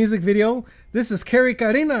awesome music video. This is Carrie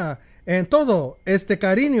Carina and Todo Este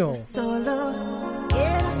Cariño. Solo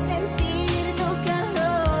quiero sentir tu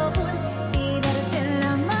calor y darte el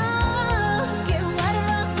amor que guardo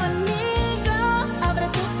conmigo. Abre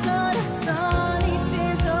tu corazón y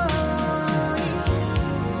te doy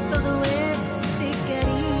todo este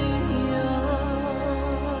cariño.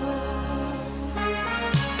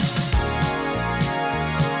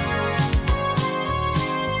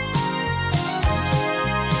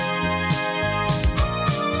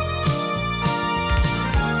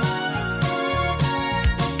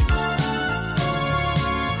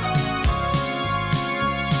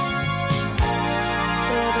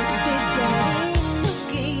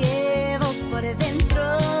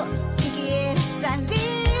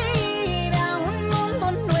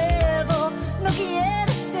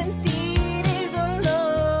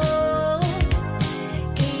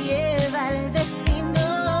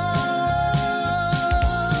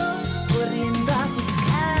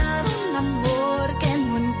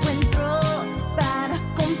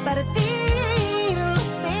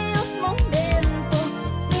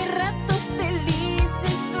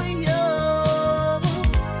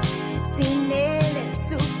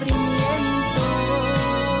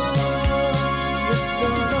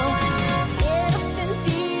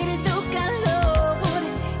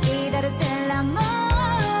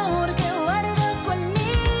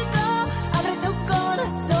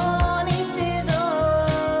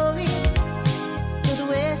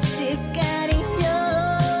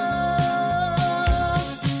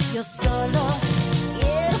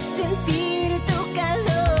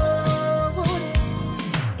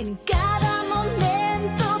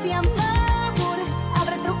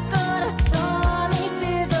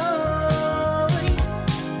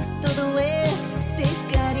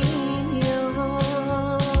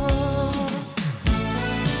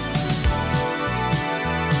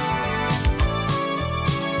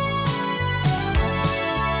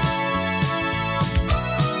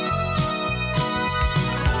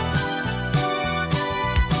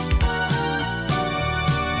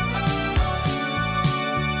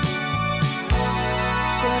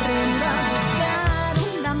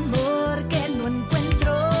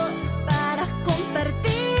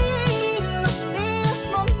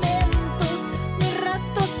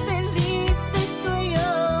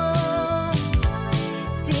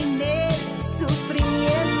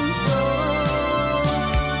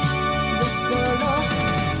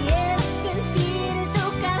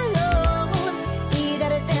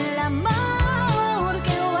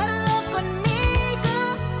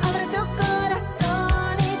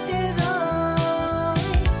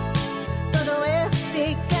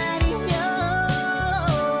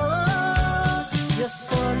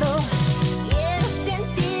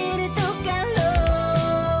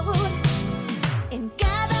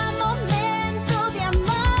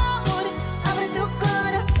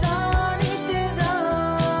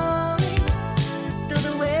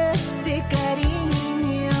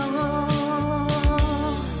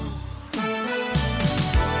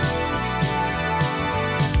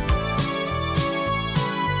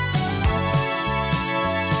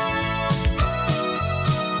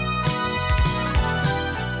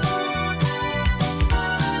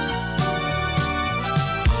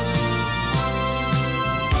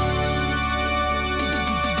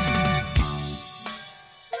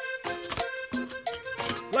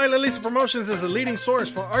 Lila Lisa Promotions is the leading source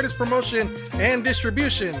for artist promotion and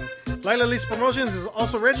distribution. Lila Lisa Promotions is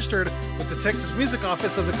also registered with the Texas Music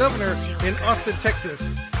Office of the Governor in Austin,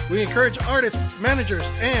 Texas. We encourage artists, managers,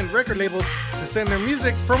 and record labels to send their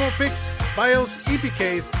music, promo pics, bios,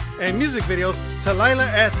 EPKs, and music videos to Lila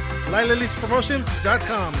at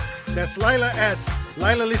LilaLisaPromotions.com. That's Lila at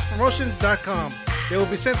LilaLisaPromotions.com. They will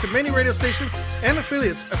be sent to many radio stations and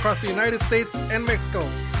affiliates across the United States and Mexico.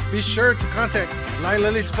 Be sure to contact Lila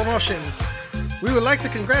Lisa Promotions. We would like to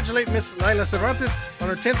congratulate Miss Lila Cervantes on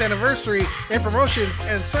her 10th anniversary in promotions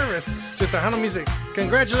and service to Tejano music.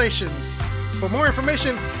 Congratulations. For more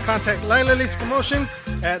information, contact Lila Lisa Promotions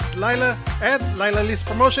at Lila at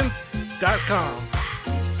LilaLisaPromotions.com.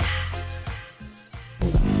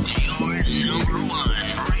 Your number one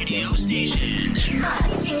radio station.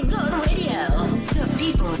 Machingón Radio, the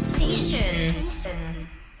people's station.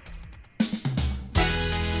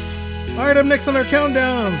 All right, up next on our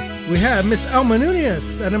countdown, we have Miss Alma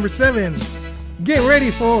Nunez at number 7. Get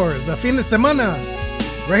ready for the fin de semana.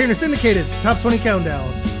 Right here in the syndicated Top 20 Countdown.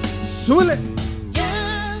 ¡Súbele!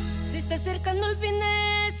 Ya se está acercando el fin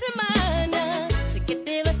de semana. Sé que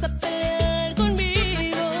te vas a pelear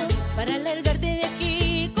conmigo.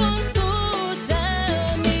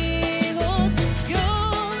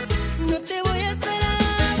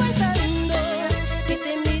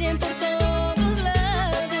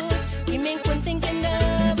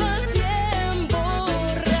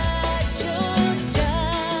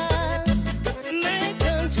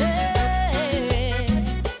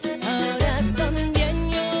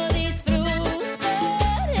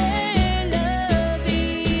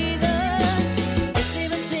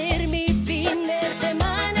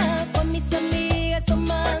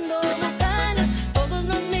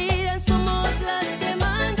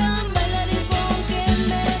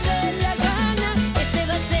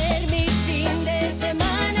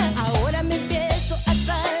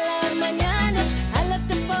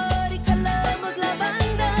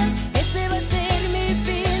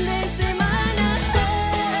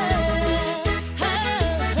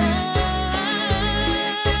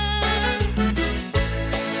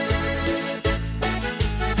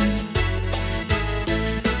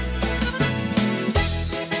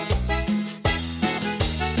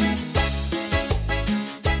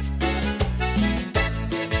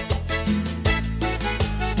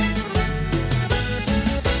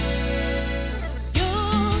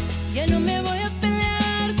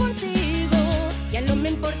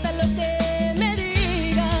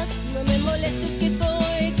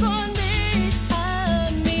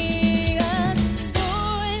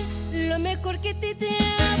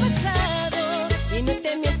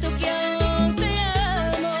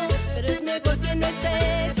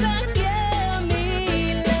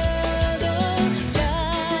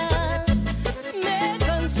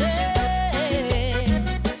 cansé.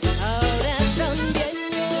 Ahora también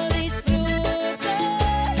yo disfruto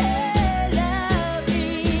de la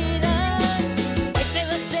vida. Este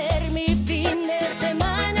va a ser mi fin de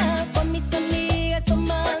semana con mis amigas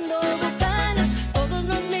tomando botanas. Todos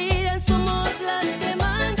nos miran, somos las que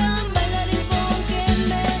mandan. Bailaré con quien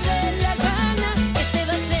me dé la gana. Este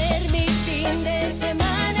va a ser mi fin de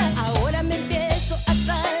semana. Ahora me empiezo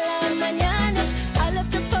hasta la mañana. Al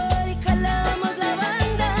after party jalamos la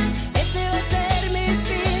banda. Este va a ser mi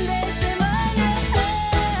fin de semana.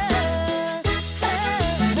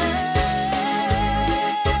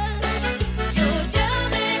 Yo ya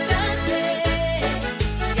me cansé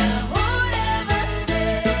y ahora va a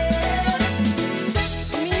ser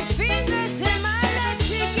mi fin de semana,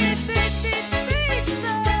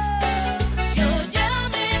 chiquititito. Yo ya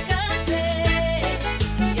me cansé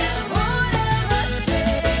y ahora va a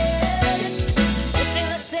ser. Este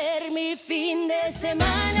va a ser mi fin de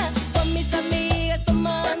semana con mis amigas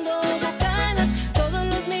tomando botanas. Todos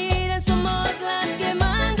nos miran, somos las que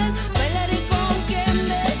mandan. Bailaré con quien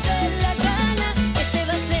me dé la gana. Este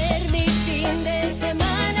va a ser mi fin de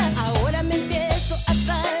semana. Ahora me empiezo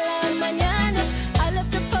hasta la mañana. Al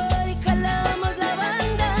after party jalamos la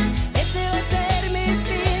banda. Este va a ser mi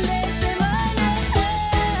fin de semana.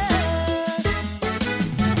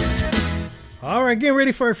 All right, getting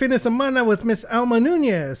ready for our fitness semana with Miss Alma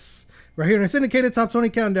Nunez. Right here in our syndicated Top 20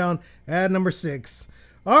 Countdown at number 6.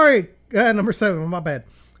 All right, number 7, my bad.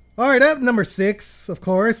 All right, at number 6, of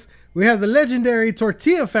course, we have the legendary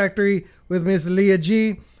Tortilla Factory with Miss Leah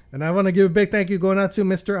G. And I want to give a big thank you going out to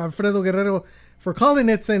Mr. Alfredo Guerrero for calling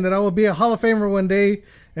it, saying that I will be a Hall of Famer one day.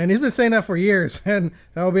 And he's been saying that for years, man.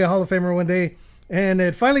 I will be a Hall of Famer one day. And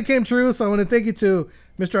it finally came true, so I want to thank you to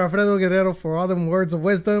Mr. Alfredo Guerrero for all them words of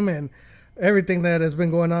wisdom and everything that has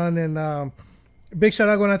been going on. And big shout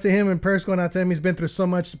out going out to him and prayers going out to him. He's been through so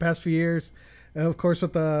much the past few years. And of course,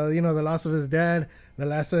 with the the loss of his dad, the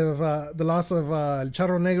loss of El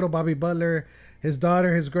Charro Negro, Bobby Butler, his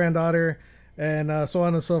daughter, his granddaughter, and so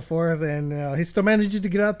on and so forth. And he still managed to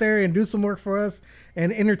get out there and do some work for us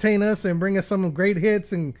and entertain us and bring us some great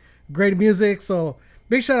hits and great music. So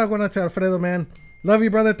big shout out going out to Alfredo, man. Love you,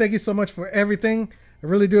 brother. Thank you so much for everything. I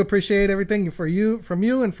really do appreciate everything from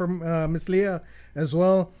you and from Miss Leah as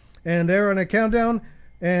well. And they're on a countdown.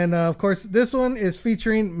 And of course, this one is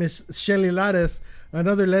featuring Miss Shelly Lattis,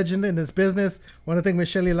 another legend in this business. I want to thank Miss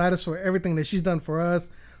Shelly Lattis for everything that she's done for us,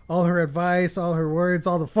 all her advice, all her words,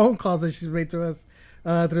 all the phone calls that she's made to us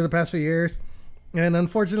through the past few years. And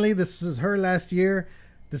unfortunately, this is her last year.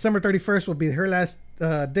 December 31st will be her last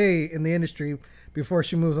day in the industry before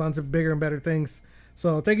she moves on to bigger and better things.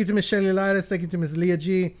 So thank you to Miss Shelly Lattis, thank you to Miss Leah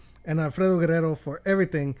G and Alfredo Guerrero for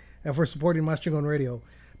everything and for supporting Mas Chingon Radio.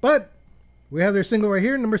 But we have their single right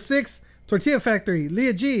here, number 6, Tortilla Factory,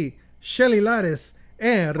 Leah G, Shelly Lattis,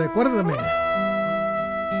 and Recuérdame.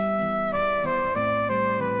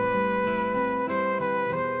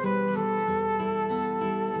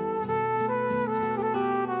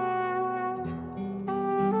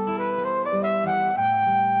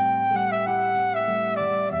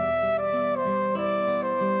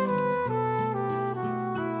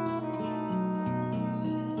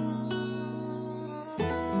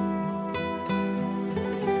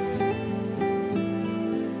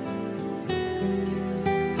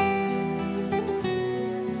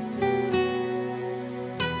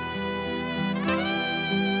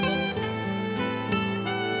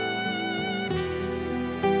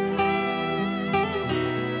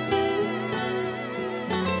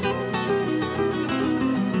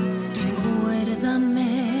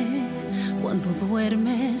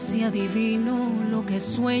 duermes y adivino lo que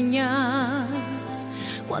sueñas.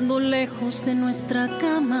 Cuando lejos de nuestra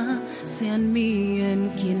cama, sea en mí en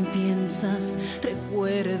quien piensas,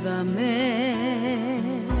 recuérdame.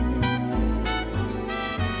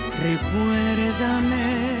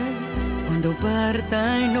 Recuérdame cuando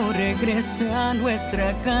parta y no regrese a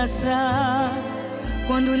nuestra casa.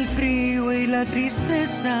 Cuando el frío y la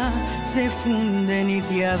tristeza se funden y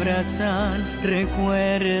te abrazan,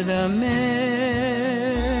 recuérdame.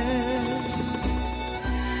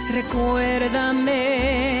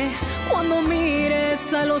 Recuérdame cuando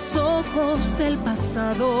mires a los ojos del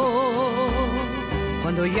pasado,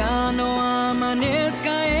 cuando ya no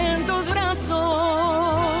amanezca en tus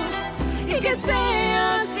brazos y que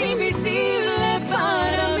seas invisible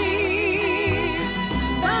para mí.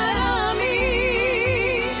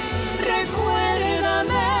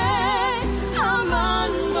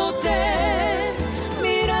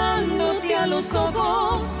 Los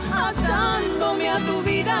ojos atándome a tu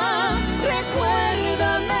vida,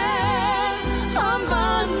 recuérdame,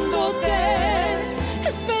 amándote,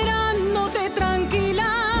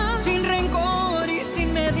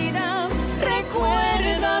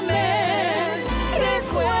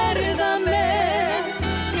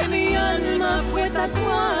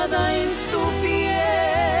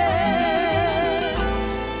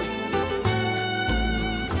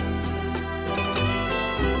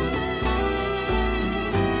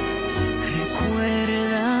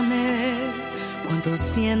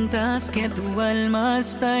 creas que tu alma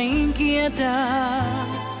está inquieta,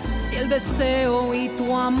 si el deseo y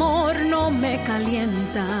tu amor no me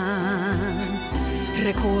calientan,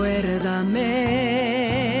 recuérdame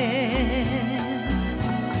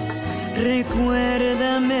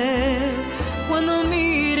cuando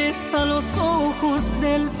mires a los ojos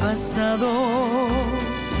del pasado,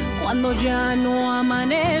 cuando ya no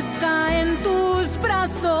amanezca en tus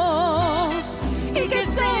brazos y que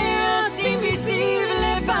seas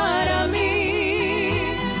invisible para mí,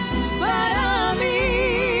 para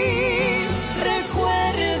mí.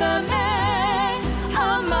 Recuérdame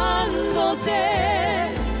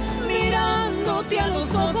amándote, mirándote a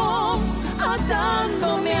los ojos,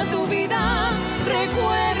 atándome a tu vida.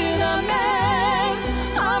 Recuérdame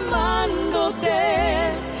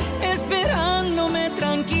amándote, esperándome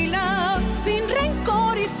tranquila, sin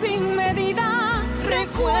rencor y sin medida.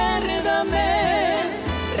 Recuérdame,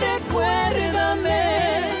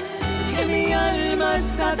 recuérdame que mi alma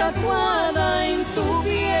está tatuada en tu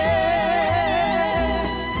piel.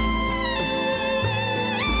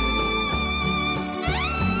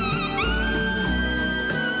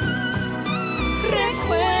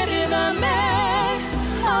 Recuérdame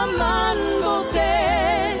amándote,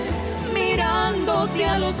 mirándote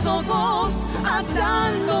a los ojos,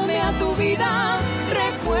 atándome a tu vida.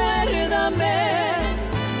 Recuérdame,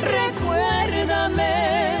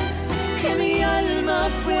 recuérdame que mi alma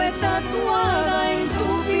fue tatuada en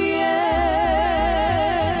tu piel.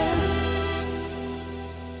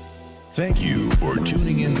 Thank you for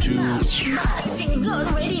tuning into Más Chingón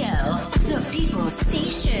Radio, the People's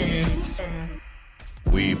Station.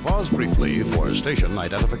 We pause briefly for station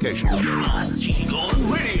identification. Más Chingón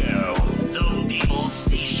Radio, the People's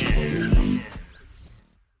Station.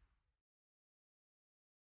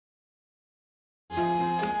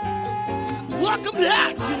 Welcome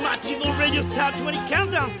back to Machingo Radio's Top 20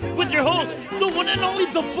 Countdown with your host, the one and only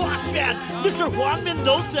the boss man, Mr. Juan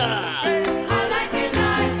Mendoza.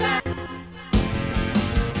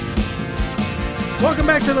 Welcome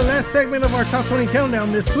back to the last segment of our Top 20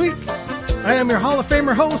 Countdown this week. I am your Hall of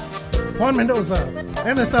Famer host, Juan Mendoza.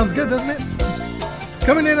 And that sounds good, doesn't it?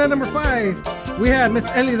 Coming in at number 5, we have Miss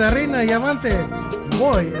Elida Reina y Avante.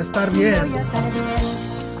 Voy a estar bien. Voy a estar bien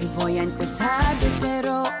y voy a empezar de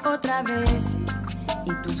cero otra vez.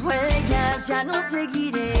 Y tus huellas ya no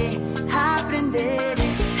seguiré,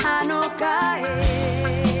 aprenderé a no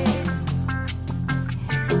caer.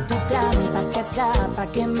 En tu trampa que atrapa,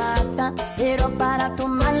 que mata, pero para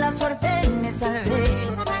tomar la suerte me salvé.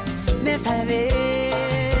 Me salvé.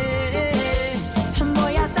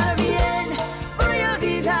 Voy a estar bien, voy a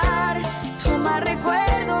olvidar. Tu mal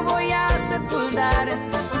recuerdo voy a sepultar.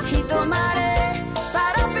 Y tomaré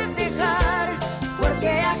para festejar, porque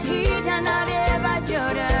aquí ya nadie va a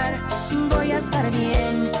llorar. Voy a estar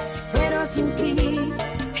bien, pero sin ti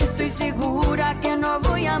estoy segura que no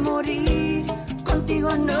voy a morir.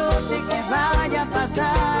 Contigo no sé qué vaya a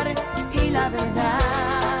pasar. Y la verdad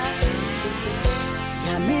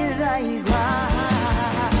ya me da igual.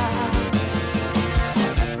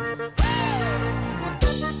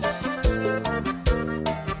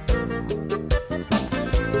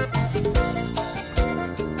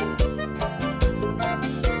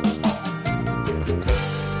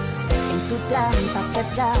 En tu trampa que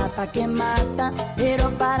atrapa, que mata, pero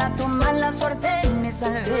para tomar la suerte me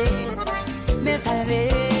salvé. Me salvé.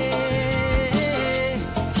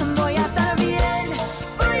 Voy a estar bien,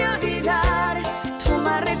 voy a olvidar. Tu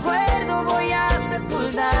mal recuerdo voy a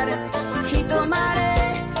sepultar. Y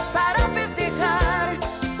tomaré para festejar,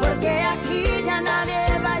 porque aquí ya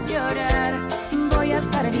nadie va a llorar. Voy a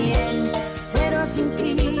estar bien, pero sin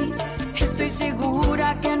ti estoy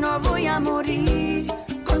segura que no voy a morir.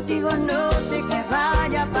 Contigo no sé qué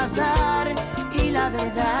vaya a pasar. Y la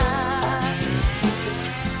verdad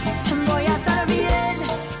voy a estar bien,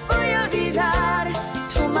 voy a olvidar.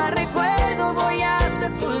 Tu mal recuerdo voy a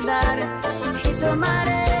sepultar. Y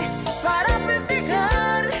tomaré para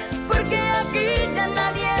festejar, porque aquí ya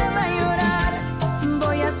nadie va a llorar.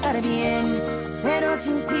 Voy a estar bien, pero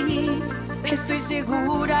sin ti estoy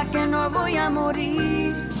segura que no voy a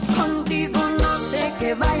morir. Contigo no sé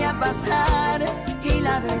qué vaya a pasar. Y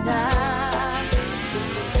la verdad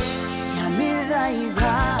ya me da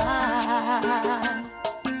igual.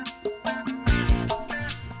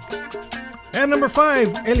 At number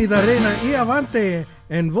 5, Elida Reina y Avante,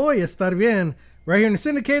 and Voy a estar bien, right here in the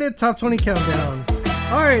syndicated Top 20 Countdown.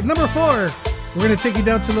 Alright, number 4, we're going to take you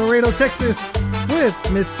down to Laredo, Texas, with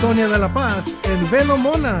Miss Sonia de la Paz and Velo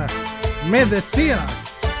Mona, Me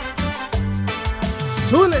Decías.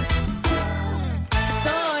 ¡Súle!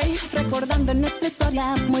 Estoy recordando nuestra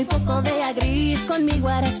historia. Muy poco de gris, conmigo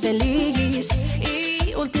eres feliz.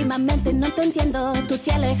 Y últimamente no te entiendo, tú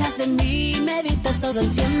te alejas de mí, me evitas todo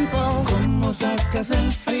el tiempo. ¿Cómo sacas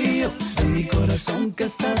el frío de mi corazón que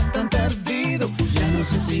está tan perdido? Ya no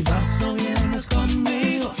sé si vas o vienes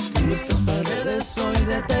conmigo. En estas paredes soy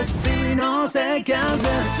de testigo y no sé qué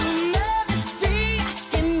hacer. Tú me decías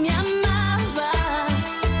que me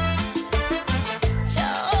amabas y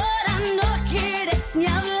ahora no quieres ni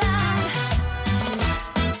hablar.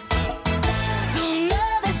 Tú me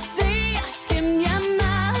decías que me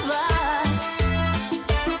amabas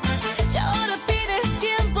y ahora pides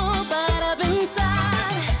tiempo para pensar.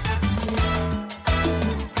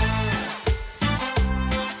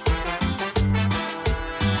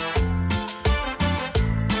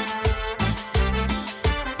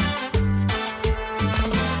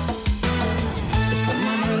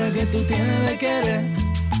 Que tú tienes de querer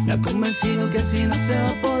me ha convencido que así no se va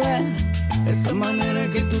a poder. Esa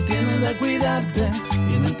manera que tú tienes de cuidarte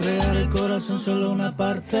y de entregar el corazón solo una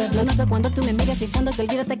parte. Lo noto cuando tú me miras y cuando te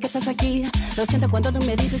olvidas de que estás aquí. Lo siento cuando tú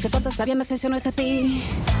me dices que todo está bien, me sé si no es así.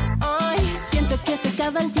 Hoy siento que se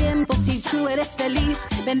acaba el tiempo. Si ya no eres feliz,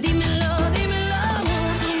 ven dímelo, dímelo.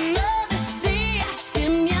 Tú me decías que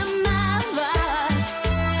me amabas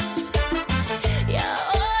y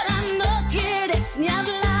ahora no quieres ni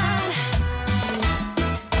hablar.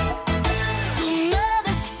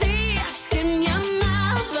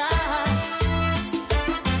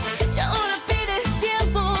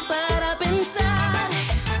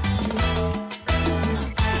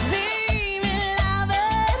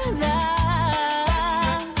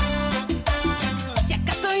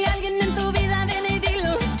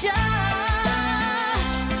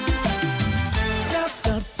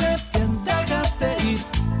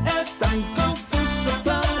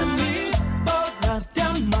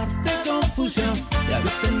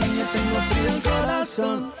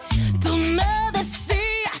 Tú me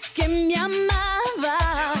decías que me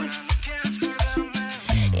amabas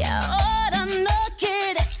y ahora no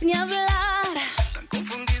quieres ni hablar.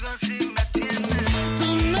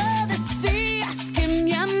 Tú me decías que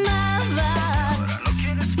me amabas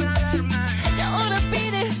y ahora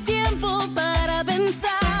pides tiempo para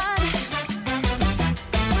pensar.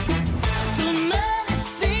 Tú me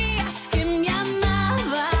decías que me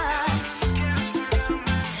amabas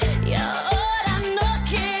y ahora no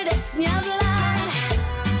quieres ni hablar.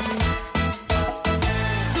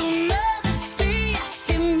 Tú me decías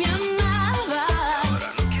que me amabas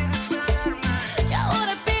y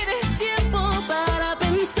ahora pides tiempo para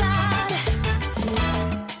pensar.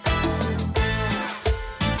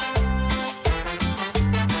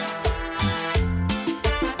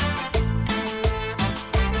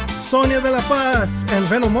 Sonia de la Paz and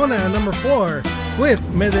Venomona, number 4, with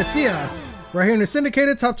Me Decías, right here in the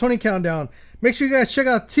syndicated Top 20 Countdown. Make sure you guys check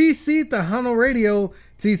out TC Tejano Radio,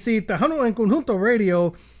 TC Tejano en Conjunto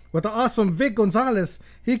Radio, with the awesome Vic Gonzalez.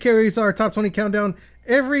 He carries our Top 20 Countdown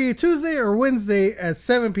every Tuesday or Wednesday at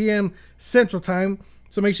 7 p.m. Central Time.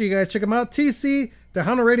 So make sure you guys check him out, TC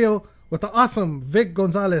Tejano Radio, with the awesome Vic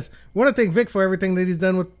Gonzalez. I want to thank Vic for everything that he's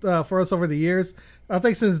done with for us over the years. I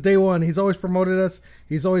think since day one, he's always promoted us.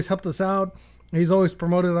 He's always helped us out. He's always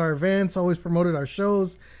promoted our events, always promoted our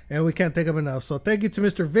shows, and we can't thank him enough. So thank you to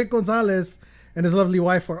Mr. Vic Gonzalez and his lovely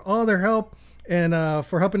wife for all their help and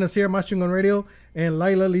for helping us here at Mas Chingon Radio and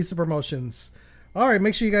Laila Lisa Promotions. All right,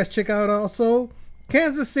 make sure you guys check out also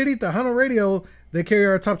Kansas City Tejano Radio. They carry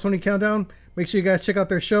our Top 20 Countdown. Make sure you guys check out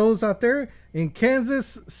their shows out there in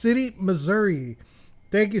Kansas City, Missouri.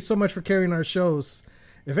 Thank you so much for carrying our shows.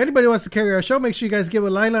 If anybody wants to carry our show, make sure you guys get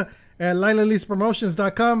with Laila at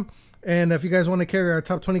LailaLisaPromotions.com. And if you guys want to carry our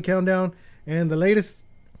Top 20 Countdown and the latest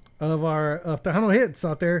of our Tejano hits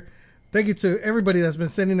out there, thank you to everybody that's been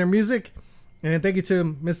sending their music. And thank you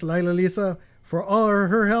to Miss Laila Lisa for all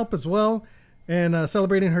her help as well. And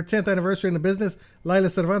celebrating her 10th anniversary in the business.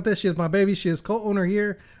 Laila Cervantes, she is my baby. She is co-owner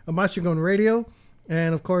here of Mas Chingon Radio.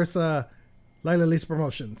 And of course, Laila Lisa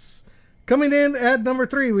Promotions. Coming in at number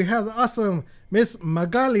 3, we have the awesome Miss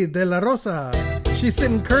Magali de la Rosa. She's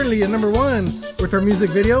sitting currently at number 1 with her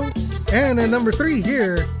music video. And at number 3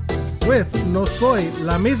 here with No Soy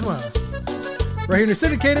La Misma. Right here in the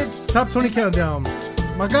syndicated Top 20 Countdown.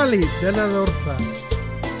 Magali de la Rosa.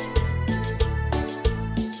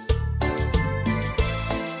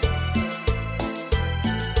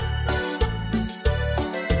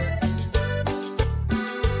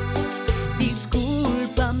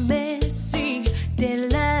 Discúlpame si te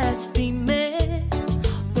lastimé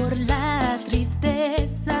por la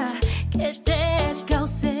tristeza que te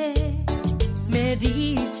causé. Me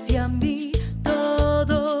diste a mí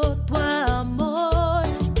todo tu amor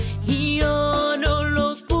y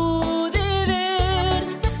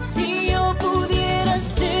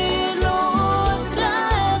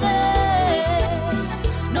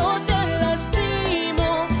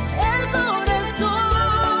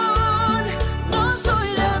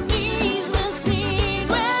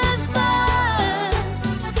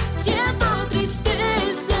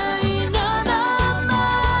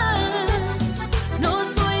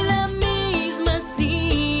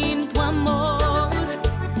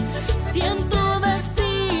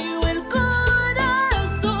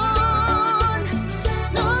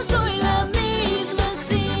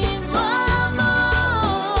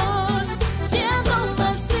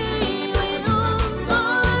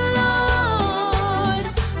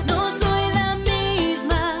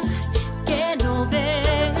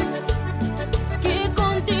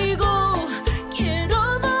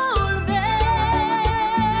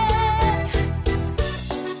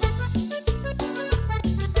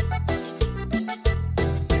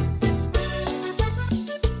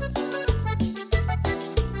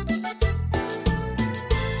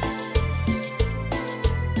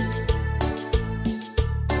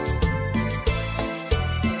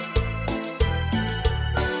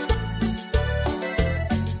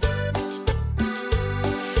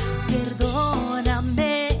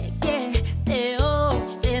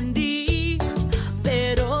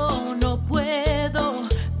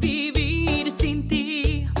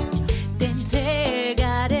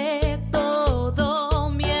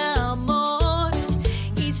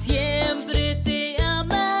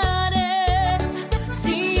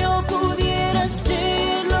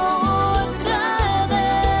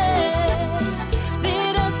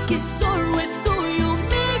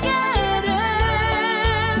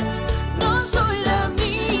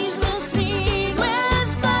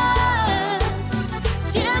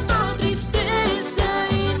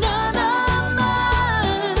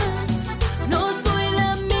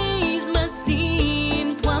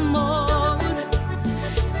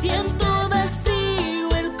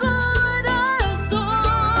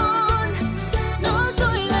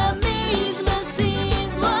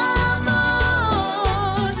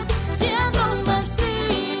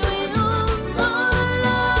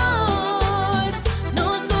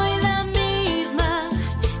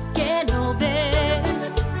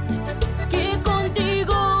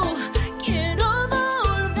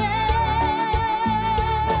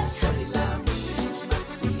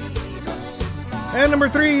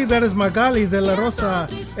number 3, that is Magali de la Rosa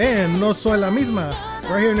and No Soy La Misma.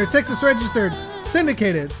 Right here in their Texas registered,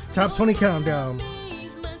 syndicated Top 20 Countdown.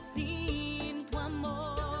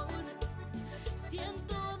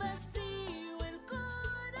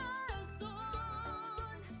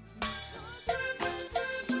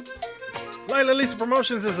 Lila Lisa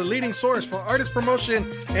Promotions is a leading source for artist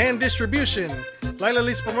promotion and distribution. Lila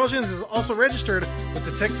Lisa Promotions is also registered with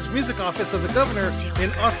the Texas Music Office of the Governor in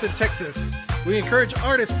Austin, Texas. We encourage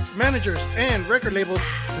artists, managers, and record labels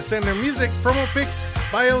to send their music, promo pics,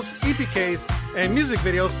 bios, EPKs, and music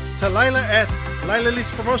videos to Lila at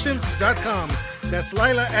LilaLisaPromotions.com. That's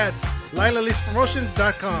Lila at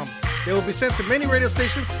LilaLisaPromotions.com. They will be sent to many radio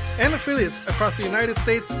stations and affiliates across the United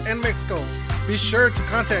States and Mexico. Be sure to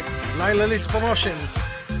contact Lila Lisa Promotions.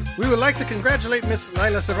 We would like to congratulate Miss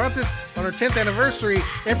Lila Cervantes on her 10th anniversary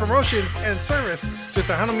in promotions and service to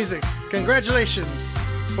Tejano music. Congratulations!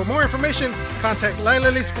 For more information, contact Lila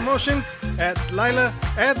Lisa Promotions at Lila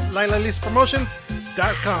at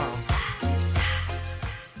LilaLisaPromotions.com.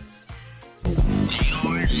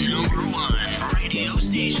 Your number 1 radio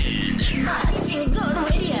station. Más Chingón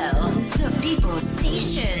Radio, the people's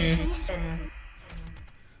station.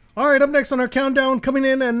 All right, up next on our countdown, coming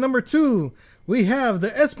in at number 2, we have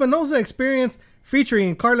the Espinosa Experience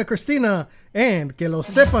featuring Carla Cristina and Que Lo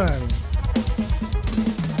Sepan.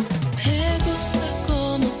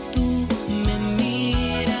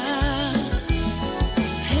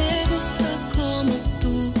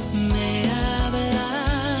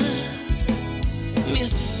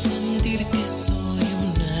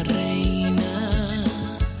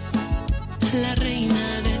 La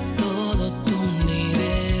reina de todo tu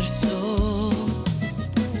universo.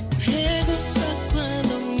 Me gusta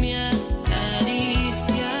cuando me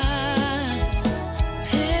acaricias.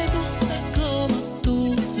 Me gusta como tú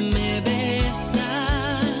me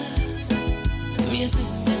besas. Me haces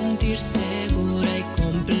sentir segura y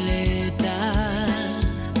completa.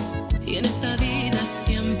 Y en esta vida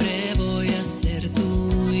siempre voy a ser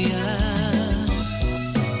tuya.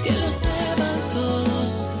 Que lo sepan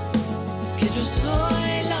todos. Que yo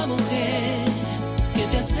soy la mujer que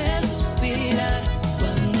te hace suspirar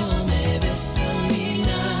cuando me ves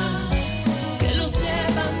caminar. Que lo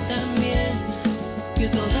sepan también que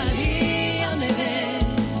todavía me ves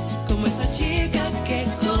como esa chica que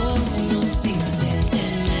conociste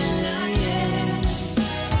en el ayer.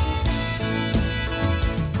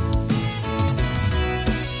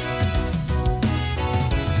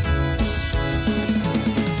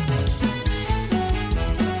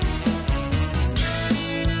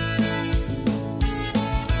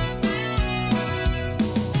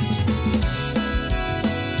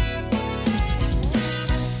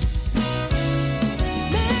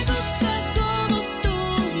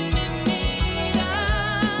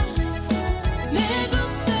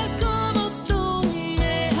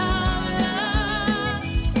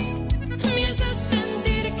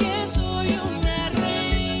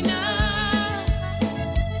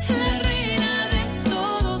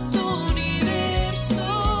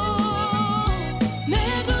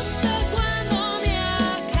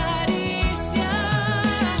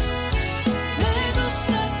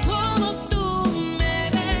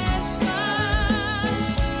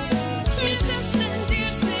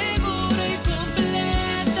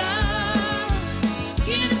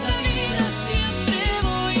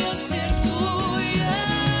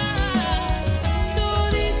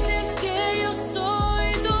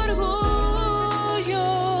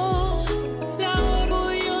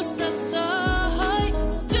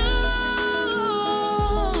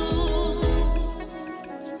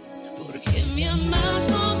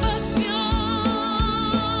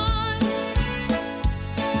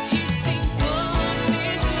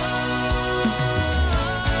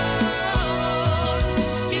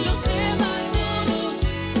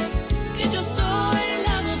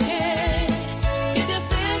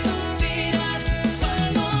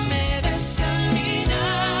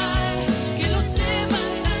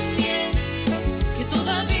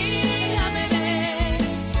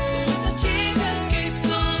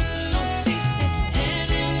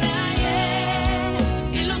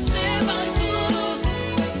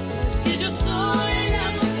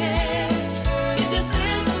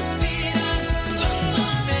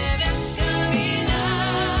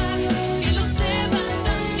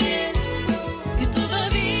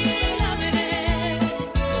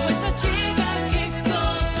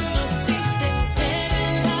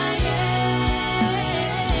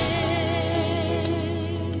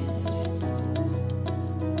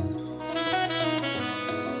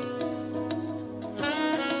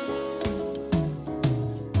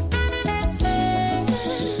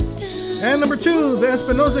 2, the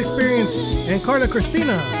Espinosa Experience and Carla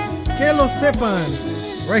Cristina, Que Lo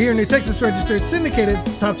Sepan, right here in New Texas Registered Syndicated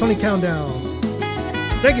Top 20 Countdown.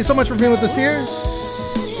 Thank you so much for being with us here.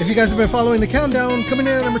 If you guys have been following the countdown, coming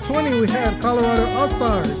in at number 20, we had Colorado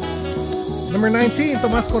All-Stars. Number 19,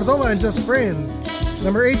 Tomas Cordova and Just Friends.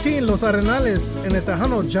 Number 18, Los Arenales and El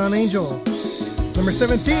Tejano, John Angel. Number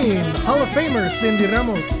 17, Hall of Famer, Cindy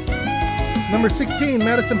Ramos. Number 16,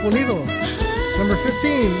 Madison Pulido. Number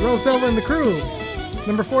 15, Roselva and the Crew.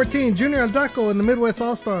 Number 14, Junior Aldaco and the Midwest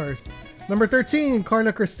All-Stars. Number 13,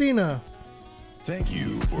 Carla Cristina. Thank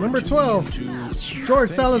you for Number 12, George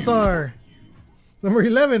Salazar. Number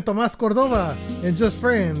 11, Tomas Cordova and Just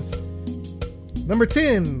Friends. Number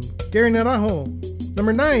 10, Gary Naranjo.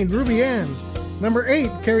 Number 9, Ruby Ann. Number 8,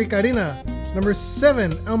 Carrie Carina. Number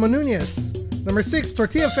 7, Alma Nunez. Number 6,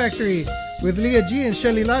 Tortilla Factory with Leah G and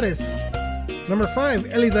Shelly Lares. Number 5,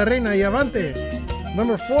 Elida Reina y Avante.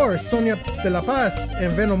 Number 4, Sonia de la Paz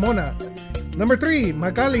and Veno Mona. Number 3,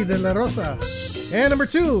 Magali de la Rosa. And number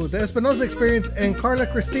 2, the Espinosa Experience and Carla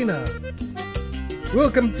Cristina.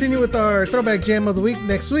 We'll continue with our Throwback Jam of the Week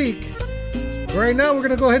next week. Right now, we're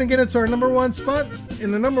going to go ahead and get into our number 1 spot.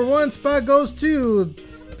 And the number 1 spot goes to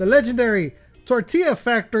the legendary Tortilla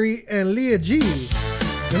Factory and Leah G.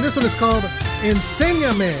 And this one is called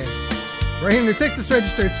Enséñame. Right here in the Texas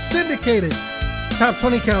Registered Syndicated Top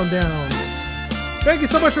 20 Countdown. Thank you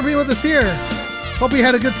so much for being with us here. Hope you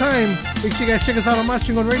had a good time. Make sure you guys check us out on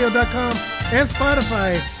MasChingonRadio.com and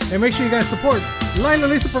Spotify. And make sure you guys support Lila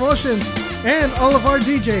Lisa Promotions and all of our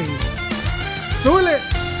DJs. Súbele.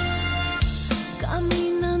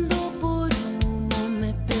 Caminando por humo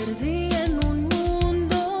me perdí en un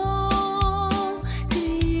mundo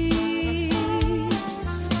gris.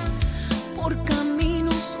 Por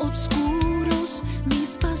caminos oscuros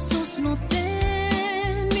mis pasos no tenían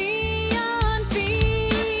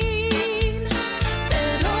fin.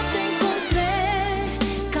 Pero te encontré,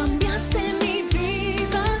 cambiaste mi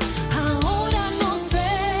vida. Ahora no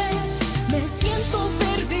sé, me siento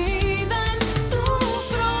perdida en tu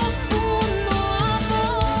profundo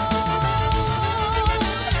amor.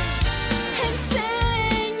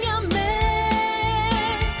 Enséñame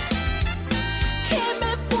que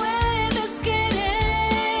me puedes querer.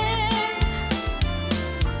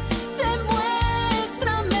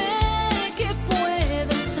 Demuéstrame que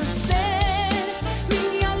puedes hacer mi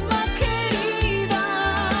alma querida.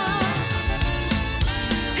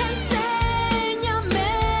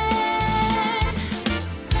 Enséñame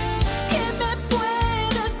que me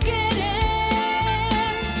puedes querer.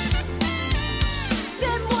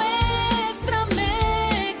 Demuéstrame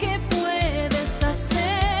que puedes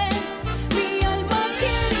hacer mi alma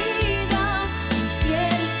querida un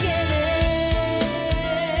fiel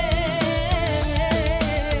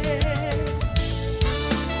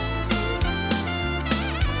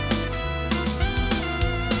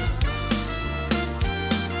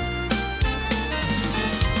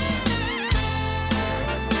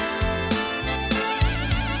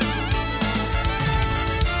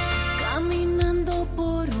Caminando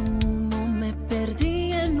por humo me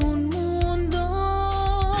perdí en un mundo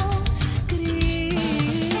gris.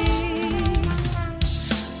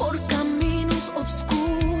 Por caminos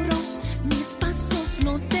oscuros mis pasos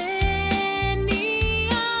no tenían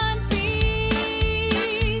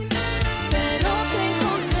fin. Pero te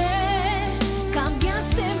encontré,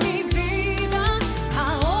 cambiaste mi vida.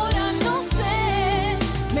 Ahora no sé,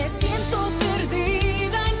 me siento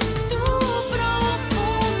perdida en tu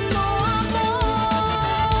profundo amor.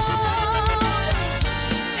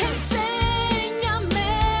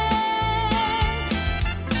 Enséñame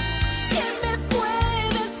que me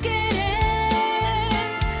puedes querer.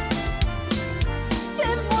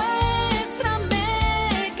 Demuéstrame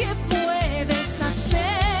que puedes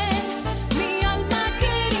hacer mi alma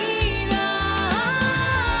querida.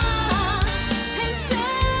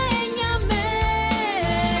 Enséñame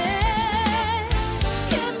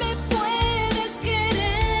que me puedes querer.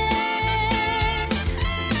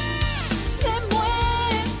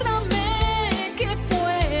 Demuéstrame que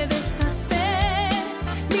puedes hacer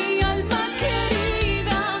mi alma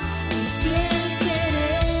querida un fiel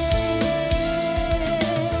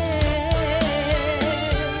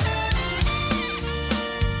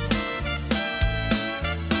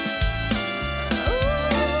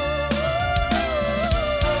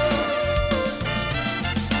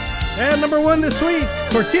And number 1 this week,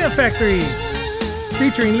 Tortilla Factory,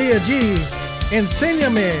 featuring Leah G.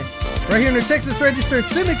 Enséñame, right here in the Texas Registered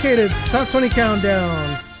Syndicated Top 20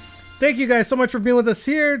 Countdown. Thank you guys so much for being with us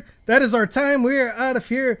here. That is our time. We are out of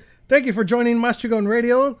here. Thank you for joining Mas Chigon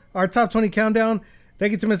Radio, our Top 20 Countdown.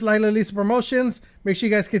 Thank you to Miss Lila Lisa Promotions. Make sure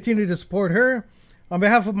you guys continue to support her. On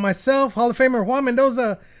behalf of myself, Hall of Famer Juan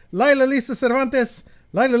Mendoza, Lila Lisa Cervantes,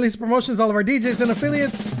 Lila Lisa Promotions, all of our DJs and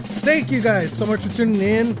affiliates, thank you guys so much for tuning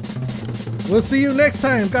in. We'll see you next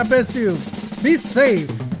time. God bless you. Be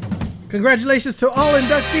safe. Congratulations to all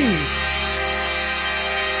inductees.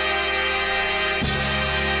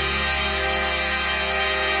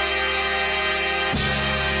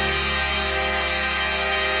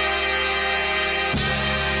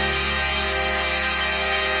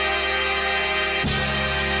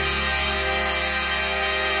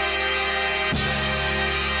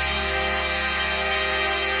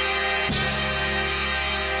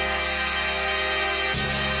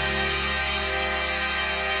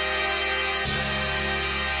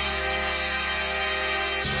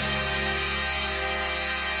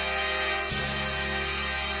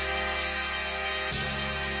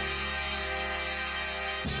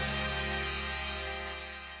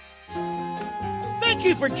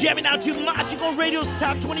 Thank you for jamming out to Machico Radio's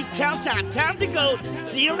Top 20 Countdown. Time to go.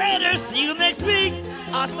 See you later. See you next week.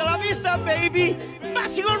 Hasta la vista, baby.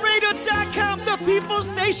 MachicoRadio.com, the people's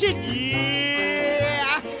station.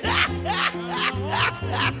 Yeah.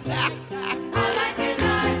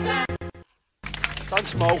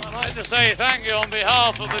 Thanks, Mo. I'd like to say thank you on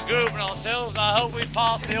behalf of the group and ourselves, and I hope we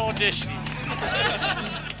pass the audition.